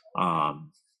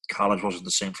 um, college wasn't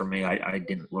the same for me. I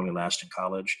didn't really last in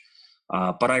college,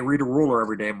 but I read a ruler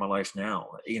every day of my life now.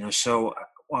 So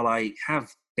while I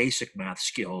have basic math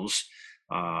skills,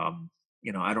 I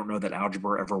don't know that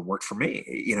algebra ever worked for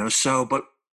me. So but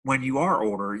when you are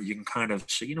older, you can kind of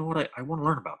say, you know what, I want to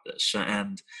learn about this,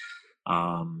 and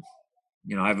um,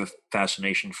 I have a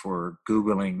fascination for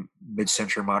Googling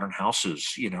mid-century modern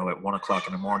houses, at 1 o'clock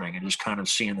in the morning, and just kind of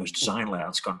seeing those design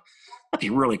layouts going, that'd be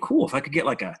really cool if I could get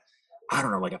like I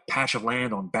don't know, like a patch of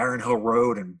land on Barron Hill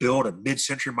Road and build a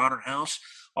mid-century modern house.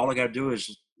 All I got to do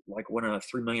is like win a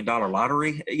 $3 million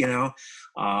lottery. Hey,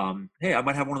 I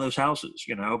might have one of those houses,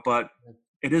 but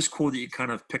it is cool that you kind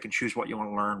of pick and choose what you want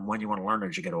to learn, when you want to learn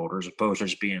as you get older, as opposed to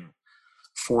just being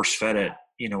force fed it,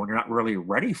 when you're not really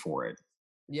ready for it.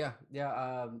 Yeah, yeah.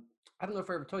 I don't know if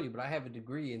I ever told you, but I have a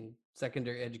degree in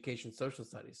secondary education social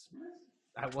studies.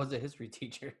 I was a history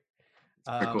teacher.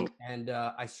 Very cool. And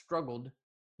I struggled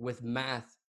with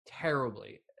math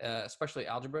terribly, especially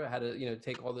algebra. I had to,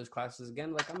 take all those classes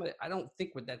again. Like, I don't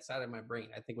think with that side of my brain.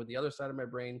 I think with the other side of my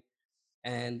brain.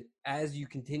 And as you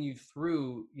continue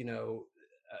through,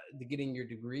 the getting your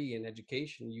degree in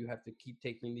education, you have to keep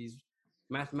taking these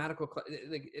mathematical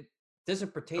classes. Like, it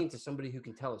doesn't pertain to somebody who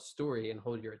can tell a story and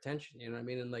hold your attention. You know what I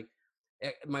mean? And like,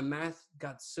 my math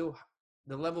got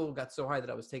the level got so high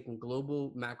that I was taking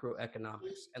global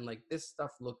macroeconomics, and like this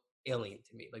stuff looked alien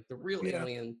to me, like the real Yeah.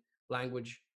 alien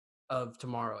language of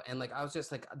tomorrow. And like, I was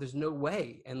just like, there's no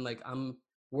way. And like, I'm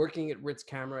working at Ritz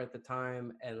Camera at the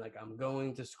time, and like, I'm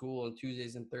going to school on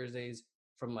Tuesdays and Thursdays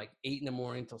from like 8 in the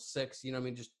morning till 6. You know what I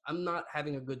mean? Just, I'm not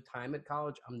having a good time at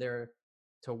college. I'm there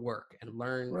to work and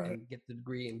learn Right. and get the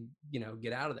degree and,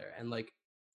 get out of there. And like,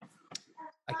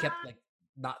 I kept like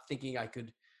not thinking I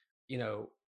could,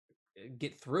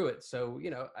 get through it. So,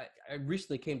 I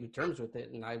recently came to terms with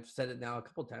it, and I've said it now a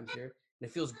couple times here, and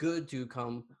it feels good to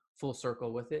come full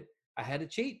circle with it. I had to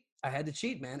cheat.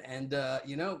 Man. And,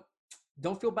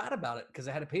 don't feel bad about it because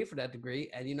I had to pay for that degree.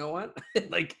 And you know what?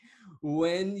 Like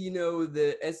when,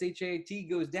 the SHAT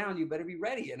goes down, you better be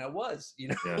ready. And I was,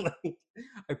 Yeah. like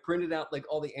I printed out like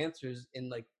all the answers in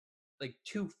like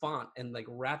 2 font and like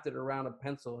wrapped it around a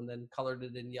pencil and then colored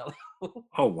it in yellow.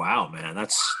 Oh wow, man,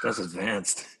 that's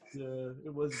advanced. Yeah,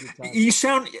 it was a good time. You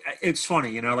sound. It's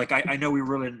funny, like I know we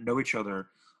really didn't know each other.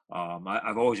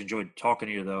 I've always enjoyed talking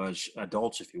to you though, as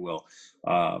adults, if you will.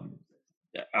 Um,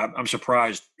 I'm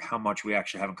surprised how much we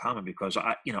actually have in common because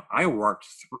I've worked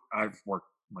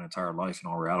my entire life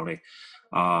in all reality.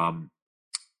 Um,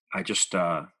 I just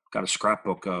got a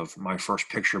scrapbook of my first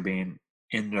picture being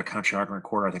in the country record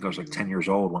recorder. I think I was like 10 years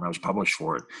old when I was published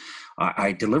for it.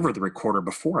 I delivered the recorder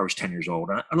before I was 10 years old.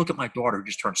 And I look at my daughter who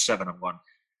just turned 7. I'm going,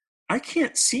 I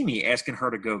can't see me asking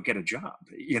her to go get a job.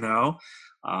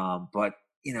 But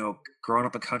growing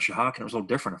up in Conshohocken, it was a little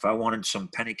different. If I wanted some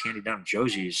penny candy down at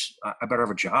Josie's, I better have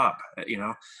a job.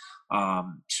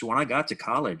 So when I got to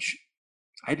college,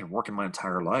 I didn't work in my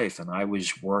entire life, and I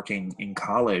was working in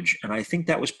college, and I think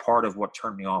that was part of what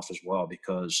turned me off as well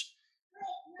because,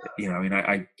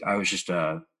 I was just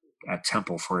at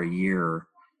Temple for a year,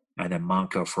 and then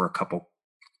Monco for a couple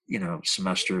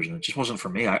semesters, and it just wasn't for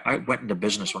me. I went into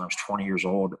business when I was 20 years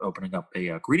old, opening up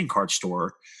a greeting card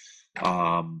store.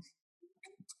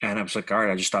 And I was like, all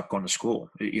right, I just stopped going to school.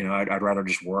 I'd rather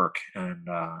just work. And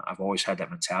I've always had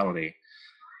that mentality.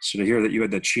 So to hear that you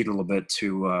had to cheat a little bit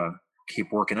to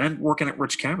keep working and working at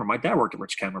Rich Camera. My dad worked at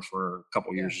Rich Camera for a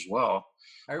couple years as well.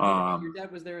 I remember your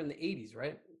dad was there in the 80s,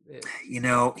 right?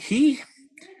 He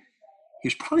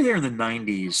was probably there in the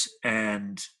 90s,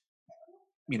 and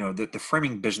the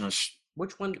framing business.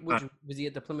 Which one? Was he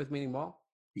at the Plymouth Meeting Mall?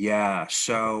 Yeah,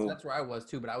 so that's where I was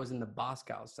too, but I was in the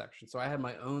Boscow's section, so I had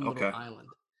my own little island.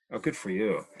 Oh, good for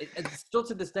you. Still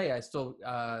to this day, I still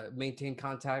maintain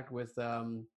contact with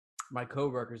my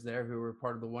coworkers there who were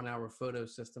part of the 1 hour photo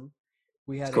system.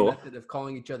 We had a method of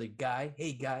calling each other Guy.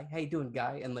 Hey, Guy. How you doing,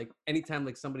 Guy? And like anytime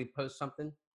like somebody posts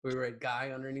something, we write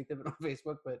Guy underneath of it on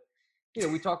Facebook. But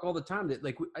we talk all the time. That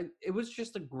like it was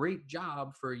just a great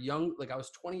job for a young. Like I was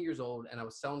 20 years old and I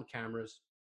was selling cameras.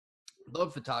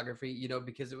 Love photography,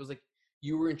 because it was like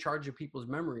you were in charge of people's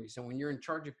memories, and when you're in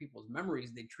charge of people's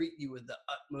memories, they treat you with the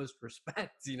utmost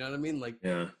respect. You know what I mean? Like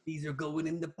these are going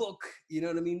in the book. You know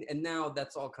what I mean? And now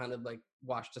that's all kind of like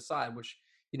washed aside, which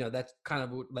that's kind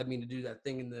of what led me to do that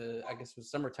thing in I guess it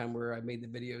was summertime where I made the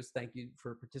videos. Thank you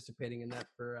for participating in that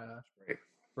for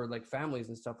like families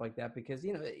and stuff like that, because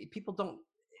people don't.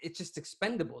 It's just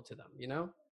expendable to them.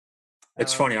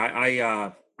 It's funny.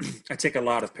 I take a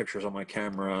lot of pictures on my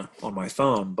camera on my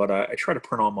phone, but I try to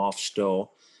print them off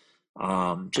still.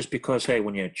 Just because, hey,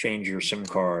 when you change your SIM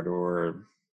card or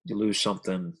you lose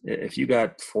something, if you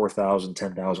got 4,000,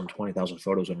 10,000, 20,000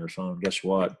 photos on your phone, guess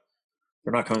what?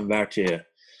 They're not coming back to you.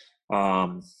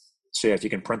 So yeah, if you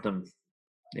can print them,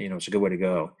 it's a good way to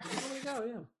go.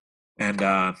 And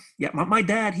my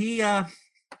dad, he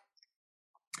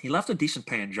left a decent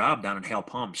paying job down in Hale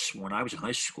Pumps when I was in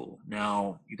high school.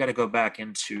 Now you got to go back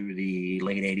into the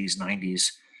late 80s,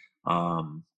 90s.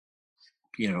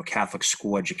 Catholic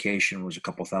school education was a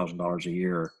couple $1,000s a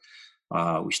year.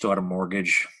 We still had a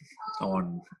mortgage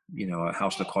on, a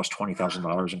house that cost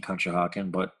 $20,000 in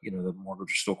Conshohocken, but the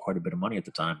mortgage was still quite a bit of money at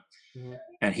the time. Mm-hmm.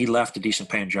 And he left a decent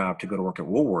paying job to go to work at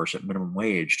Woolworths at minimum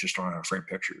wage, just on how to frame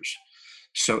pictures.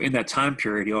 So in that time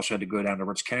period, he also had to go down to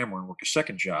Ritz Camera and work a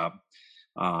second job,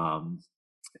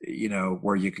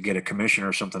 where you could get a commission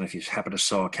or something if you happen to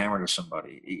sell a camera to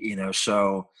somebody,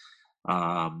 so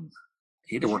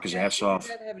he had to work his ass off.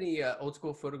 Did you have any old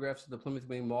school photographs of the Plymouth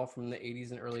Meeting Mall from the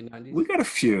 80s and early 90s? We got a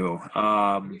few.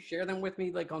 Can you share them with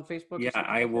me, like on Facebook? Yeah,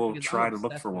 I will try to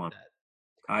look for one.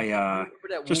 I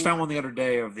just found one the other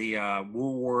day of the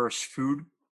Woolworths food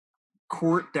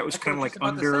court that was kind of like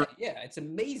under. Yeah, it's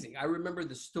amazing. I remember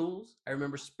the stools. I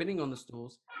remember spinning on the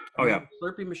stools. The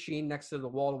Slurpee machine next to the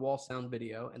wall-to-wall sound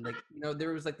video, and like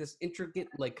there was like this intricate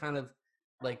like kind of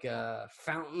like a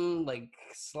fountain like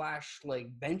 / like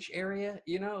bench area,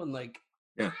 and like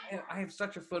I have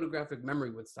such a photographic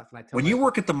memory with stuff. And I tell when you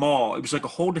work at the mall, it was like a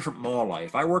whole different mall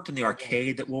life. I worked in the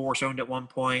arcade that Woolworths owned at one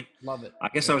point. Love it. I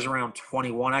guess I was around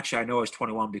 21. Actually, I know I was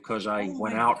 21 because I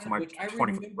went out for my 25th birthday. I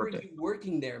remember you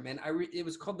working there, man. It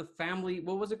was called the Family.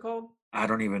 What was it called? I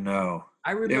don't even know.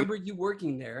 I remember you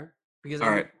working there because I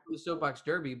remember the Soapbox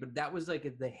Derby, but that was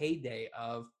like the heyday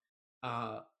of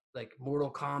like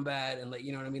Mortal Kombat and like,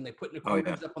 you know what I mean? Like putting the Oh yeah.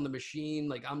 cookies up on the machine,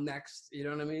 like I'm next, you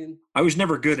know what I mean? I was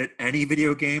never good at any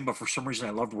video game, but for some reason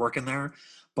I loved working there.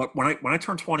 But when I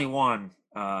turned 21,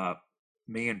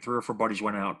 me and 3 or 4 buddies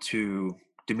went out to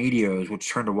Demedio's, which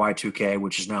turned to Y2K,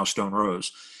 which is now Stone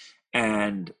Rose.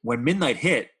 And when midnight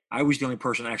hit, I was the only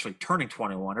person actually turning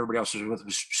 21. Everybody else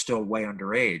was still way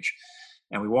underage.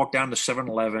 And we walked down to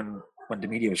 7-Eleven when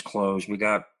Demedio's closed. We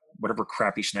got whatever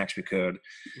crappy snacks we could.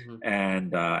 Mm-hmm.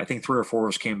 And I think 3 or 4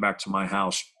 of us came back to my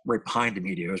house right behind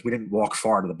Demedio's. We didn't walk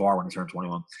far to the bar when we turned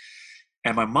 21.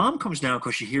 And my mom comes down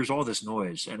because she hears all this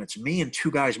noise, and it's me and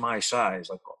 2 guys my size,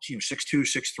 like 6'2",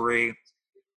 6'3",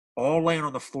 all laying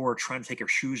on the floor trying to take our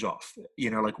shoes off.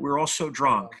 Like we were all so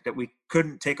drunk that we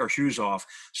couldn't take our shoes off.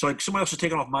 So like somebody else was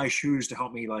taking off my shoes to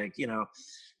help me,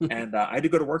 and I had to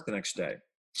go to work the next day.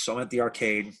 So I'm at the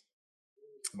arcade.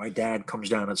 My dad comes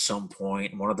down at some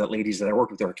point, and one of the ladies that I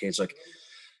worked with the arcade's like,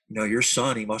 your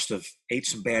son, he must have ate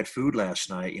some bad food last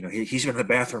night. He's been in the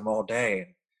bathroom all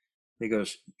day. He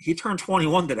goes, he turned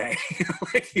 21 today.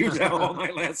 Like he was out all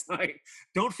night last night.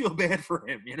 Don't feel bad for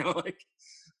him,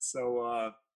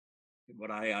 So,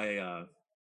 but I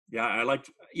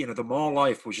liked, the mall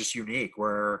life was just unique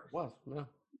where Well, yeah.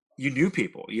 you knew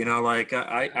people,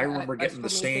 I remember I getting still the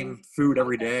same maintain food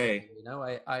every contact with day.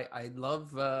 them, I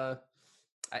love,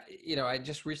 I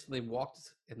just recently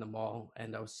walked in the mall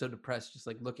and I was so depressed just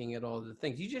like looking at all the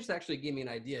things. You just actually gave me an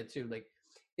idea too. Like,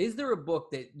 is there a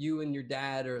book that you and your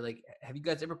dad, or like, have you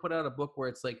guys ever put out a book where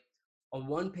it's like on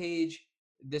one page,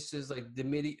 this is like the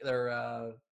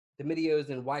Videos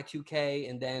and Y2K,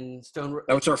 and then That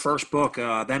was our first book,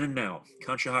 Then and Now,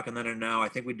 Conshohocken Then and Now. I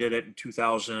think we did it in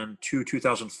 2002,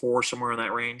 2004, somewhere in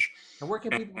that range. and where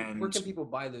And can people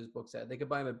buy those books at? They could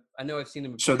buy them. I know I've seen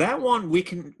them at so Barnes and that Noble. one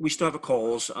we still have a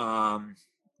Coles.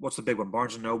 What's the big one?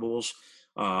 Barnes and Nobles.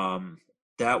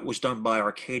 That was done by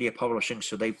Arcadia Publishing,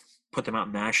 so they put them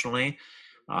out nationally.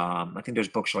 I think those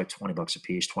books are like $20 a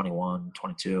piece, 21,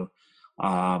 22.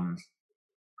 And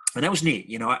that was neat.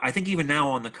 I think even now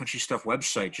on the Country Stuff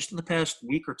website, just in the past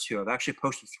week or two, I've actually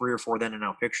posted 3 or 4 then and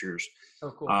now pictures.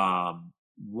 Oh, cool.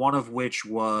 One of which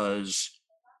was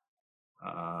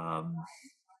um,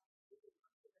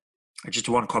 just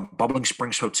one called Bubbling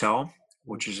Springs Hotel,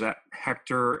 which is at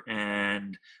Hector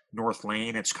and North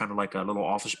Lane. It's kind of like a little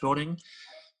office building.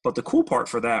 But the cool part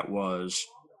for that was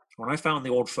when I found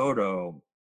the old photo,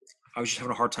 I was just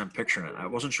having a hard time picturing it. I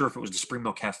wasn't sure if it was the Spring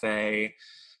Mill Cafe,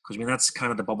 because that's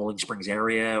kind of the Bubbling Springs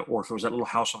area, or if it was that little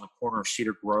house on the corner of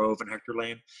Cedar Grove and Hector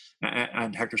Lane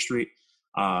and Hector Street.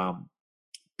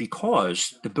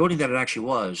 Because the building that it actually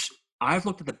was, I've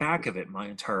looked at the back of it my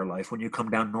entire life when you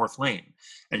come down North Lane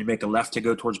and you make a left to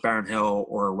go towards Barron Hill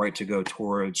or a right to go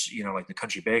towards, like the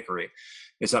Country Bakery.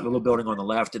 It's that little building on the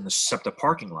left in the SEPTA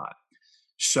parking lot.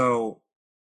 So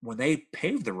when they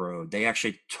paved the road, they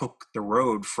actually took the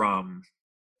road from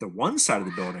the one side of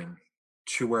the building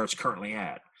to where it's currently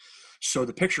at. So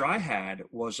the picture I had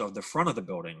was of the front of the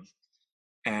building,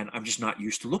 and I'm just not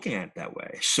used to looking at it that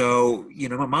way. So,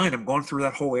 in my mind, I'm going through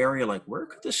that whole area, like, where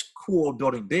could this cool old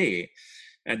building be?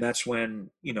 And that's when,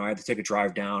 I had to take a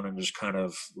drive down and just kind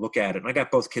of look at it. And I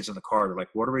got both kids in the car. They're like,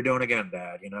 what are we doing again,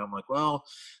 Dad? I'm like, well,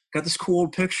 got this cool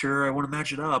old picture. I want to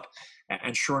match it up.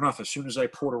 And sure enough, as soon as I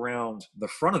pulled around the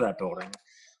front of that building,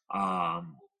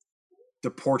 the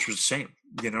porch was the same.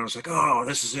 I was like, oh,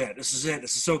 this is it. This is it.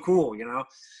 This is so cool,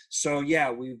 So,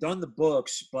 yeah, we've done the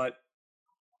books, but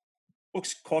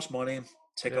books cost money,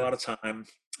 take a lot of time.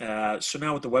 So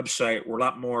now with the website, we're a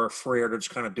lot more freer to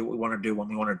just kind of do what we want to do when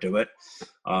we want to do it.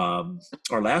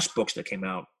 Our last books that came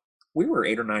out, we were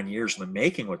 8 or 9 years in the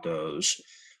making with those.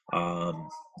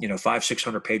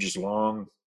 500-600 pages long.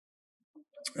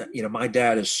 My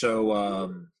dad is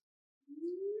so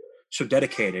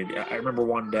dedicated. I remember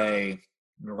one day,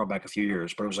 we're going back a few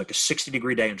years, but it was like a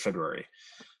 60-degree day in February.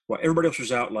 Well, everybody else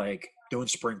was out like doing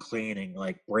spring cleaning,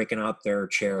 like breaking up their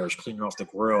chairs, cleaning off the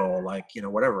grill, like,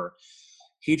 whatever.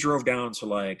 He drove down to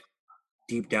like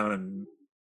deep down in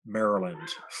Maryland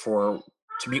to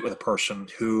meet with a person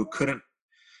who couldn't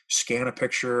scan a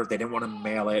picture. They didn't want to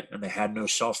mail it, and they had no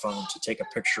cell phone to take a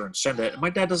picture and send it. And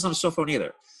my dad doesn't have a cell phone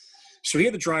either. So he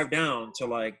had to drive down to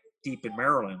like deep in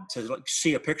Maryland to like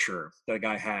see a picture that a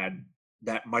guy had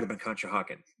that might have been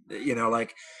Conshohocken,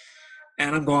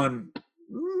 and I'm going,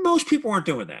 most people aren't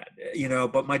doing that,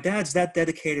 but my dad's that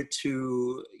dedicated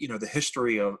to, the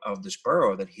history of this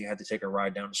borough that he had to take a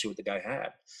ride down to see what the guy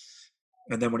had.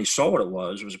 And then when he saw what it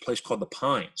was a place called the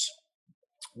Pines,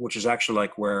 which is actually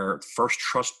like where First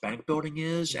Trust Bank building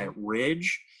is at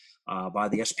Ridge, by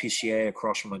the SPCA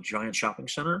across from a giant shopping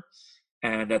center.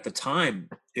 And at the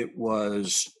time, it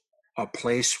was a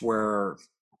place where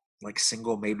like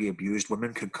single, maybe abused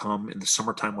women could come in the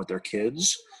summertime with their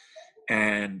kids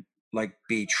and like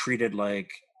be treated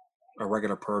like a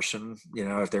regular person.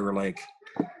 If they were like,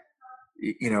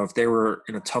 if they were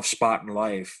in a tough spot in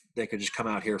life, they could just come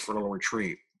out here for a little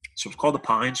retreat. So it's called the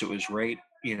Pines. It was right,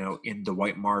 in the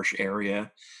White Marsh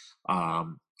area.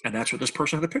 And that's what this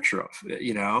person had a picture of.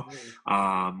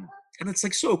 Mm. And it's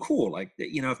like so cool. Like,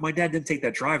 if my dad didn't take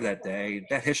that drive that day,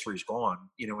 that history's gone,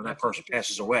 when that person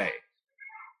passes away.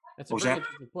 That's a What was very that?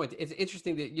 interesting point. It's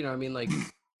interesting that, I mean, like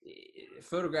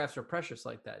photographs are precious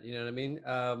like that. You know what I mean?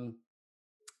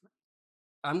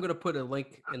 I'm going to put a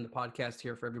link in the podcast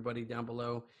here for everybody down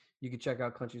below. You can check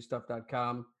out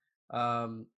countrystuff.com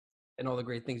and all the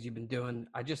great things you've been doing.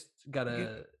 I just got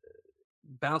to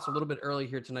bounce a little bit early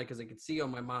here tonight because I can see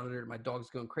on my monitor my dog's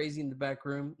going crazy in the back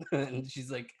room. And she's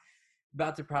like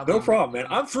about to probably. No problem,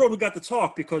 man. I'm thrilled we got to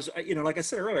talk because, like I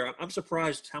said earlier, I'm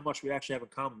surprised how much we actually have in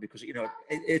common because,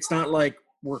 it's not like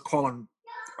we're calling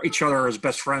each other as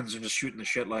best friends and just shooting the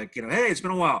shit like, hey, it's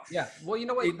been a while. Yeah. Well, you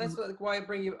know what? That's why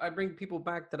I bring people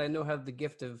back that I know have the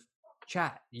gift of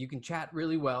chat. You can chat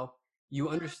really well. You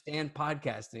understand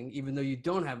podcasting, even though you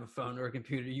don't have a phone or a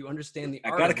computer. You understand the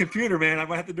art. I got a computer, man. I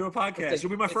might have to do a podcast. Like,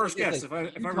 You'll be my first guest if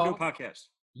I ever do a podcast.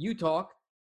 You talk,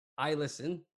 I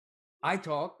listen. I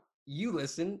talk, you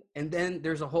listen, and then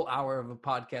there's a whole hour of a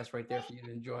podcast right there for you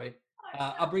to enjoy.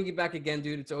 I'll bring you back again,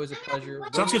 dude. It's always a pleasure.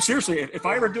 Sounds good. Seriously, if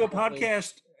I ever do a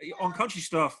podcast on country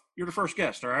stuff, you're the first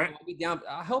guest. All right. I'll be down.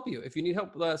 I'll help you if you need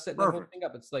help setting the whole thing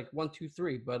up. It's like 1, 2,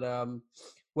 3. But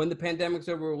when the pandemic's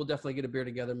over, we'll definitely get a beer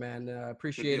together, man.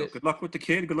 Appreciate it. Good luck with the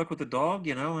kid. Good luck with the dog.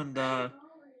 And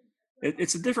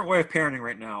it's a different way of parenting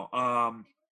right now. I'm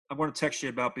going to text you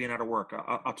about being out of work.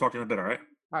 I'll talk to you in a bit. All right.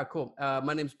 All right, cool.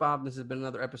 My name's Bob. This has been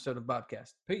another episode of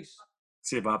Bobcast. Peace.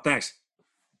 See you, Bob. Thanks.